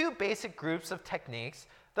 There's two basic groups of techniques.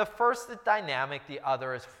 The first is dynamic, the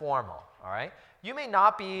other is formal, all right? You may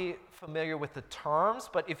not be familiar with the terms,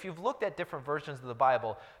 but if you've looked at different versions of the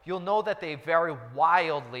Bible, you'll know that they vary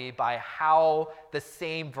wildly by how the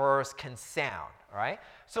same verse can sound, all right?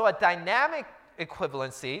 So a dynamic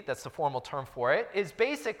equivalency, that's the formal term for it, is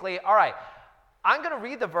basically, all right, I'm going to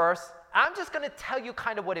read the verse, I'm just going to tell you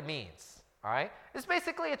kind of what it means. All right? It's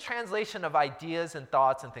basically a translation of ideas and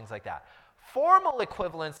thoughts and things like that. Formal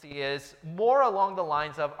equivalency is more along the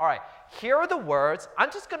lines of, all right, here are the words.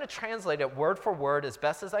 I'm just going to translate it word for word as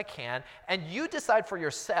best as I can, and you decide for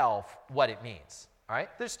yourself what it means. All right?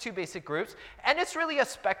 There's two basic groups, and it's really a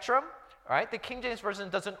spectrum. All right? The King James Version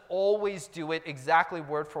doesn't always do it exactly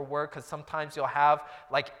word for word, because sometimes you'll have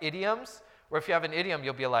like idioms, where if you have an idiom,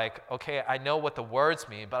 you'll be like, okay, I know what the words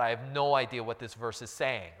mean, but I have no idea what this verse is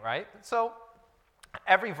saying, right? So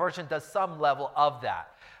every version does some level of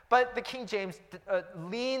that. But the King James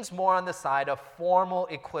leans more on the side of formal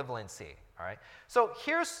equivalency, all right? So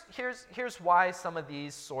here's why some of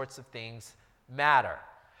these sorts of things matter,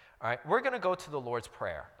 all right? We're going to go to the Lord's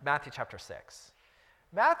Prayer, Matthew chapter 6.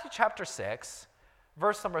 Matthew chapter 6,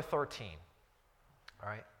 verse number 13, all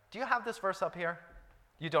right? Do you have this verse up here?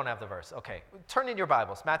 You don't have the verse. Okay. Turn in your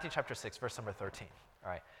Bibles. Matthew chapter 6, verse number 13.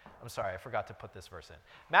 All right. I'm sorry. I forgot to put this verse in.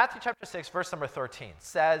 Matthew chapter 6, verse number 13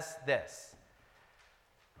 says this.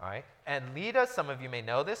 All right. And lead us, some of you may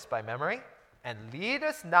know this by memory, and lead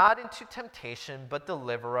us not into temptation, but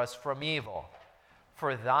deliver us from evil.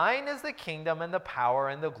 For thine is the kingdom and the power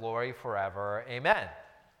and the glory forever. Amen.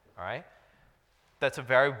 All right. That's a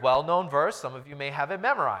very well-known verse. Some of you may have it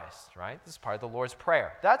memorized, right? This is part of the Lord's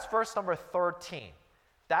Prayer. That's verse number 13.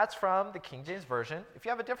 That's from the King James Version. If you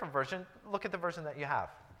have a different version, look at the version that you have.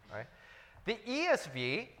 Right? The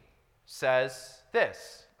ESV says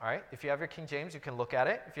this. All right? If you have your King James, you can look at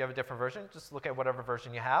it. If you have a different version, just look at whatever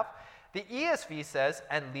version you have. The ESV says,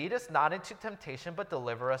 and lead us not into temptation, but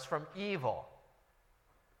deliver us from evil.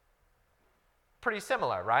 Pretty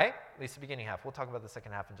similar, right? At least the beginning half. We'll talk about the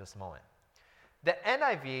second half in just a moment. The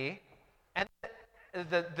NIV and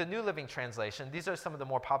the New Living Translation, these are some of the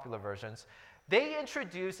more popular versions. They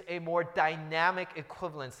introduce a more dynamic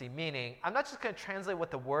equivalency, meaning I'm not just going to translate what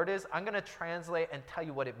the word is, I'm going to translate and tell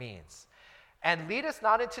you what it means. And lead us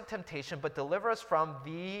not into temptation, but deliver us from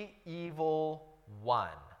the evil one.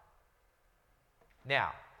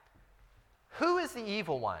 Now, who is the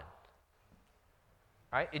evil one?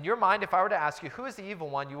 All right, in your mind, if I were to ask you, who is the evil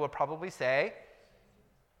one, you would probably say,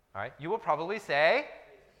 all right, you will probably say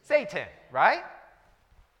Satan, right?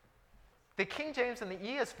 The King James and the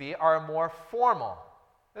ESV are more formal.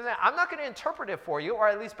 I'm not going to interpret it for you, or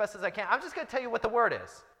at least best as I can. I'm just going to tell you what the word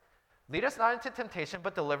is. Lead us not into temptation,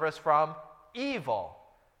 but deliver us from evil.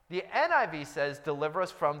 The NIV says, deliver us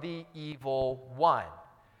from the evil one.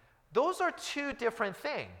 Those are two different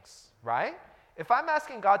things, right? If I'm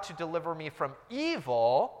asking God to deliver me from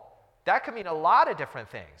evil, that could mean a lot of different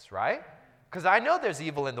things, right? Because I know there's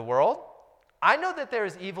evil in the world. I know that there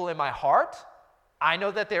is evil in my heart. I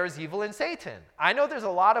know that there is evil in Satan. I know there's a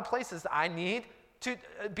lot of places I need to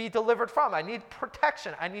be delivered from. I need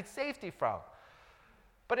protection. I need safety from.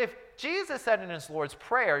 But if Jesus said in his Lord's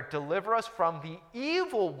Prayer, deliver us from the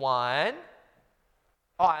evil one,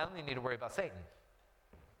 I only need to worry about Satan.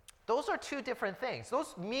 Those are two different things.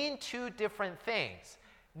 Those mean two different things.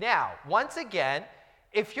 Now, once again,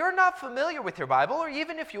 If you're not familiar with your Bible, or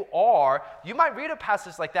even if you are, you might read a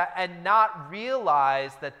passage like that and not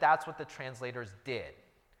realize that that's what the translators did.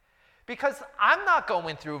 Because I'm not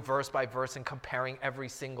going through verse by verse and comparing every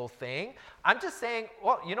single thing. I'm just saying,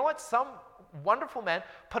 well, you know what? Some wonderful men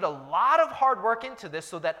put a lot of hard work into this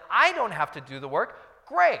so that I don't have to do the work.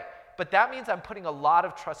 Great. But that means I'm putting a lot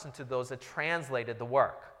of trust into those that translated the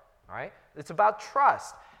work. All right? It's about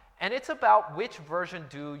trust. And it's about which version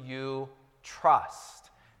do you trust.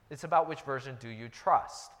 It's about which version do you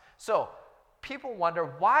trust. So people wonder,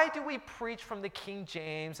 why do we preach from the King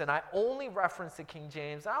James and I only reference the King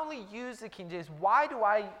James? I only use the King James. Why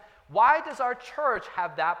does our church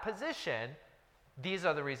have that position? These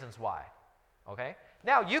are the reasons why. Okay?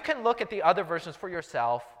 Now, you can look at the other versions for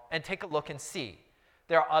yourself and take a look and see.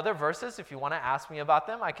 There are other verses. If you want to ask me about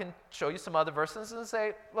them, I can show you some other verses and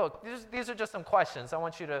say, look, these are just some questions. I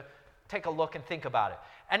want you to take a look and think about it.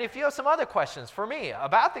 And if you have some other questions for me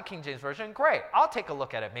about the King James Version, great. I'll take a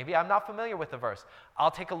look at it. Maybe I'm not familiar with the verse.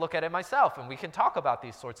 I'll take a look at it myself, and we can talk about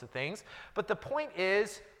these sorts of things. But the point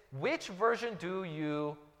is, which version do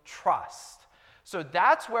you trust? So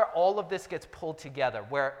that's where all of this gets pulled together,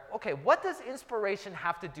 where, okay, what does inspiration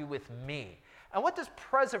have to do with me? And what does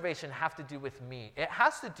preservation have to do with me? It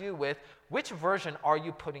has to do with which version are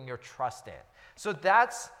you putting your trust in. So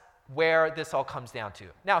that's where this all comes down to.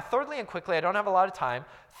 Now, thirdly and quickly, I don't have a lot of time.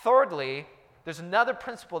 Thirdly, there's another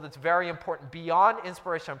principle that's very important beyond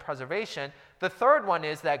inspiration and preservation. The third one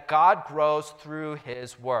is that God grows through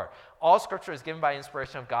his word. All scripture is given by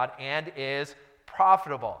inspiration of God and is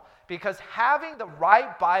profitable. Because having the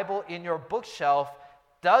right Bible in your bookshelf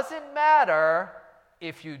doesn't matter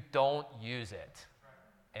if you don't use it.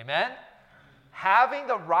 Amen? Having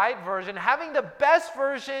the right version, having the best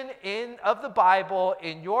version of the Bible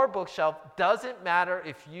in your bookshelf doesn't matter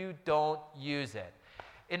if you don't use it.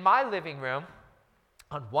 In my living room,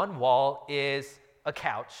 on one wall is a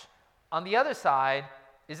couch. On the other side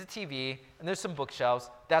is a TV, and there's some bookshelves.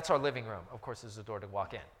 That's our living room. Of course, there's a door to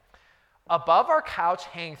walk in. Above our couch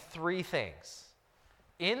hang three things.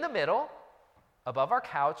 In the middle, above our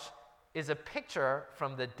couch, is a picture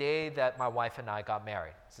from the day that my wife and I got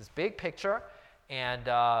married. It's this big picture. And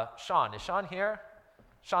Sean, is Sean here?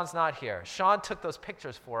 Sean's not here. Sean took those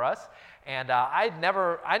pictures for us, and I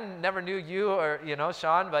never knew you or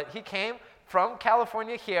Sean, but he came from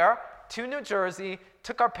California here to New Jersey,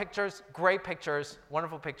 took our pictures, great pictures,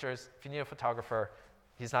 wonderful pictures. If you need a photographer,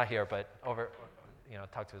 he's not here, but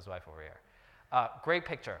talk to his wife over here. Great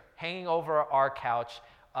picture, hanging over our couch.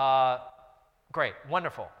 Great,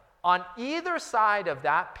 wonderful. On either side of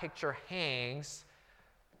that picture hangs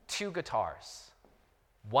two guitars.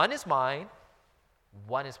 One is mine,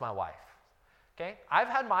 one is my wife. Okay? I've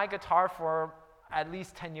had my guitar for at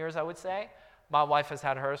least 10 years, I would say. My wife has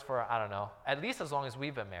had hers for, I don't know, at least as long as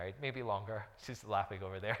we've been married, maybe longer. She's laughing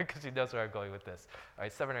over there because she knows where I'm going with this. All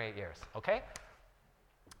right, 7 or 8 years, okay?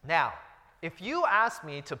 Now, if you ask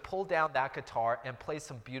me to pull down that guitar and play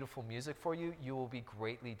some beautiful music for you, you will be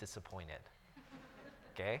greatly disappointed,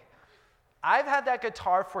 okay? I've had that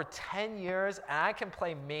guitar for 10 years, and I can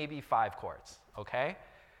play maybe 5 chords, okay?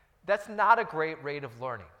 That's not a great rate of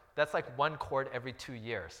learning. That's like 1 chord every 2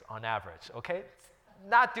 years on average, okay? It's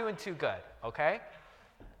not doing too good, okay?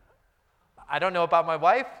 I don't know about my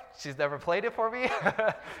wife. She's never played it for me.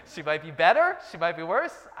 She might be better. She might be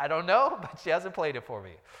worse. I don't know, but she hasn't played it for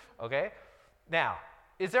me, okay? Now,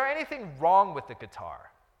 is there anything wrong with the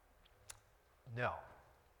guitar? No.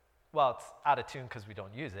 Well, it's out of tune because we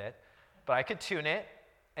don't use it. But I could tune it,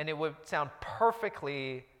 and it would sound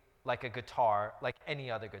perfectly like a guitar, like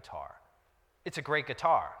any other guitar. It's a great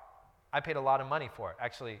guitar. I paid a lot of money for it.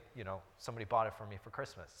 Actually, somebody bought it for me for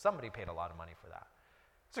Christmas. Somebody paid a lot of money for that.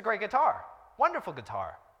 It's a great guitar. Wonderful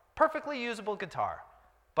guitar. Perfectly usable guitar.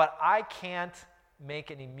 But I can't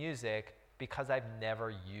make any music because I've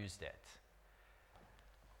never used it.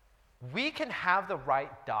 We can have the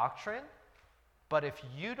right doctrine, but if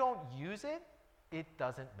you don't use it, it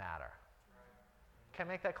doesn't matter. Can I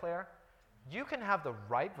make that clear? You can have the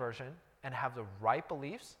right version and have the right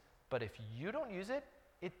beliefs, but if you don't use it,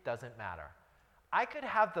 it doesn't matter. I could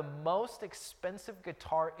have the most expensive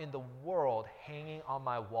guitar in the world hanging on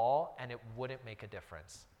my wall, and it wouldn't make a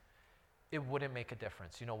difference. It wouldn't make a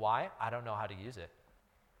difference. You know why? I don't know how to use it.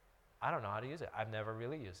 I don't know how to use it. I've never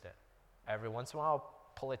really used it. Every once in a while, I'll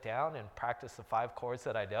pull it down and practice the 5 chords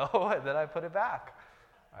that I know, and then I put it back.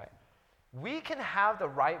 All right. We can have the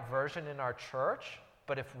right version in our church,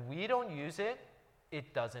 but if we don't use it,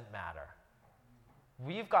 it doesn't matter.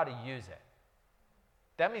 We've got to use it.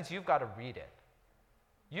 That means you've got to read it.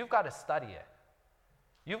 You've got to study it.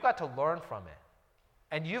 You've got to learn from it.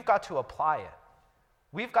 And you've got to apply it.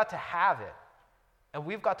 We've got to have it, and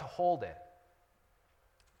we've got to hold it.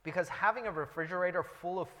 Because having a refrigerator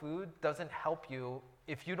full of food doesn't help you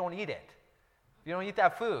if you don't eat it. If you don't eat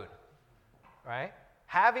that food, right?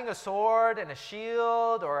 Having a sword and a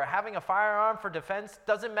shield or having a firearm for defense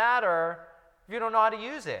doesn't matter if you don't know how to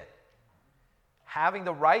use it. Having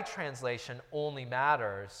the right translation only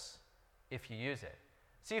matters if you use it.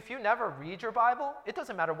 See, if you never read your Bible, it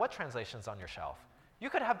doesn't matter what translation's on your shelf. You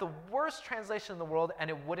could have the worst translation in the world and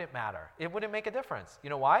it wouldn't matter. It wouldn't make a difference. You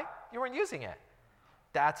know why? You weren't using it.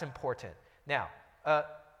 That's important. Now,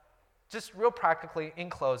 just real practically in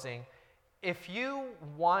closing, if you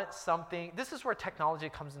want something, this is where technology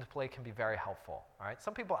comes into play, can be very helpful. All right?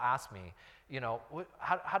 Some people ask me,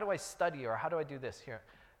 how do I study or how do I do this here?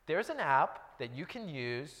 There's an app that you can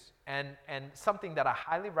use and something that I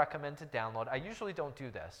highly recommend to download. I usually don't do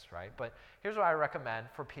this, right? But here's what I recommend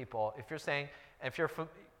for people. If you're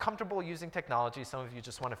comfortable using technology, some of you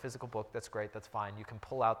just want a physical book, that's great, that's fine. You can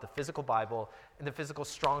pull out the physical Bible and the physical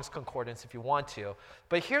Strong's Concordance if you want to.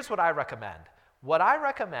 But here's what I recommend. What I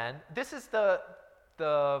recommend, this is the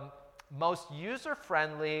most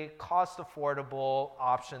user-friendly, cost-affordable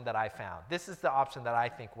option that I found. This is the option that I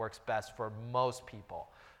think works best for most people,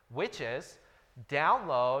 which is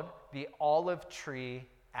download the Olive Tree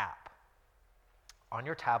app on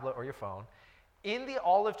your tablet or your phone. In the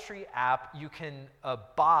Olive Tree app, you can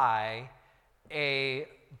buy a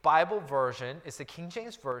Bible version. It's the King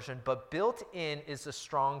James Version, but built in is the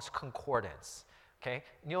Strong's Concordance. Okay?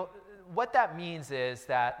 What that means is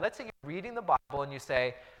that, let's say you're reading the Bible and you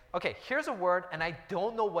say, okay, here's a word and I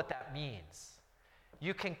don't know what that means.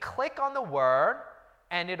 You can click on the word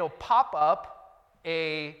and it'll pop up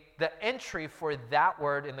the entry for that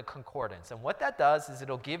word in the concordance. And what that does is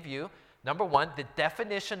it'll give you, number one, the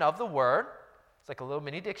definition of the word. It's like a little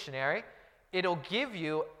mini dictionary. It'll give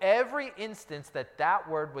you every instance that that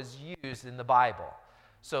word was used in the Bible.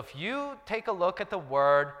 So if you take a look at the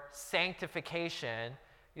word sanctification,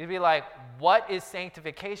 you'd be like, what is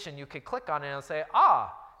sanctification? You could click on it and it'll say,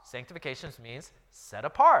 sanctification means set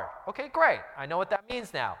apart. Okay, great. I know what that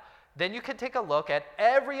means now. Then you can take a look at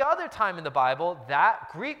every other time in the Bible, that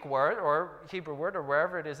Greek word or Hebrew word or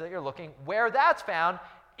wherever it is that you're looking, where that's found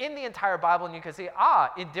in the entire Bible, and you can see,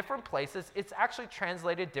 in different places, it's actually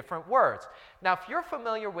translated different words. Now, if you're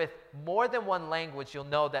familiar with more than one language, you'll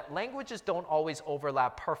know that languages don't always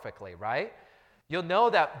overlap perfectly, right? You'll know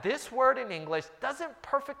that this word in English doesn't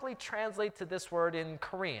perfectly translate to this word in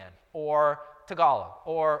Korean or Tagalog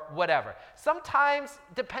or whatever. Sometimes,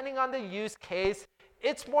 depending on the use case,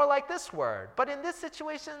 it's more like this word. But in this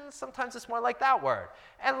situation, sometimes it's more like that word.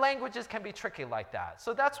 And languages can be tricky like that.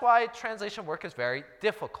 So that's why translation work is very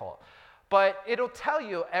difficult. But it'll tell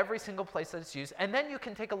you every single place that it's used, and then you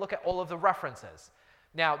can take a look at all of the references.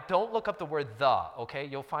 Now, don't look up the word the, okay?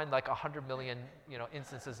 You'll find like 100 million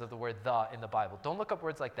instances of the word the in the Bible. Don't look up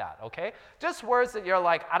words like that, okay? Just words that you're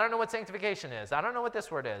like, I don't know what sanctification is. I don't know what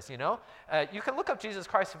this word is, You can look up Jesus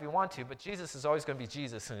Christ if you want to, but Jesus is always going to be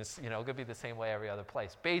Jesus, and it's going to be the same way every other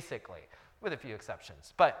place, basically, with a few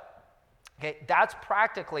exceptions. But, okay, that's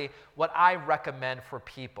practically what I recommend for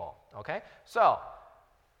people, okay? So,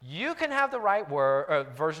 you can have the right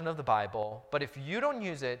version of the Bible, but if you don't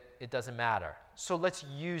use it, it doesn't matter. So let's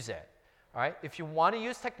use it, all right? If you want to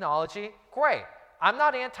use technology, great. I'm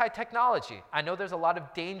not anti-technology. I know there's a lot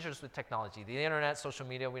of dangers with technology. The internet, social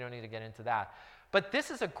media, we don't need to get into that. But this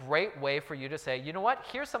is a great way for you to say, you know what?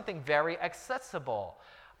 Here's something very accessible.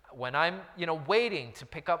 When I'm, waiting to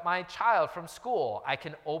pick up my child from school, I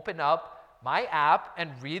can open up my app and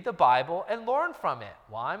read the Bible and learn from it.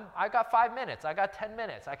 Well, I got 5 minutes, I got 10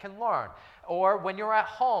 minutes, I can learn. Or when you're at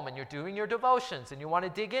home and you're doing your devotions and you want to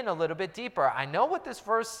dig in a little bit deeper, I know what this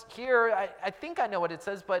verse here, I think I know what it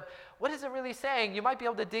says, but what is it really saying? You might be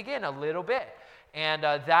able to dig in a little bit. And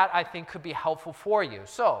that, I think, could be helpful for you.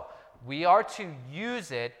 So we are to use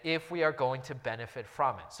it if we are going to benefit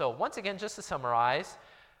from it. So once again, just to summarize,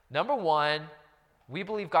 number one, we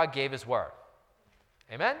believe God gave his word.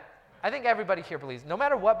 Amen? I think everybody here believes, no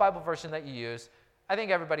matter what Bible version that you use, I think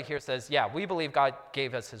everybody here says, yeah, we believe God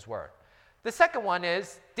gave us his word. The second one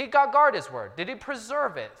is, did God guard his word? Did he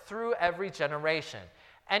preserve it through every generation?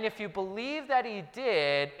 And if you believe that he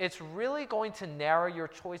did, it's really going to narrow your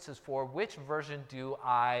choices for which version do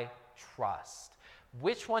I trust?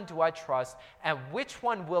 Which one do I trust? And which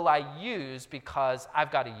one will I use because I've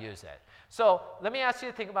got to use it? So let me ask you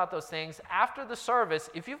to think about those things. After the service,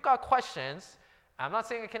 if you've got questions, I'm not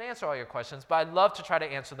saying I can answer all your questions, but I'd love to try to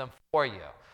answer them for you.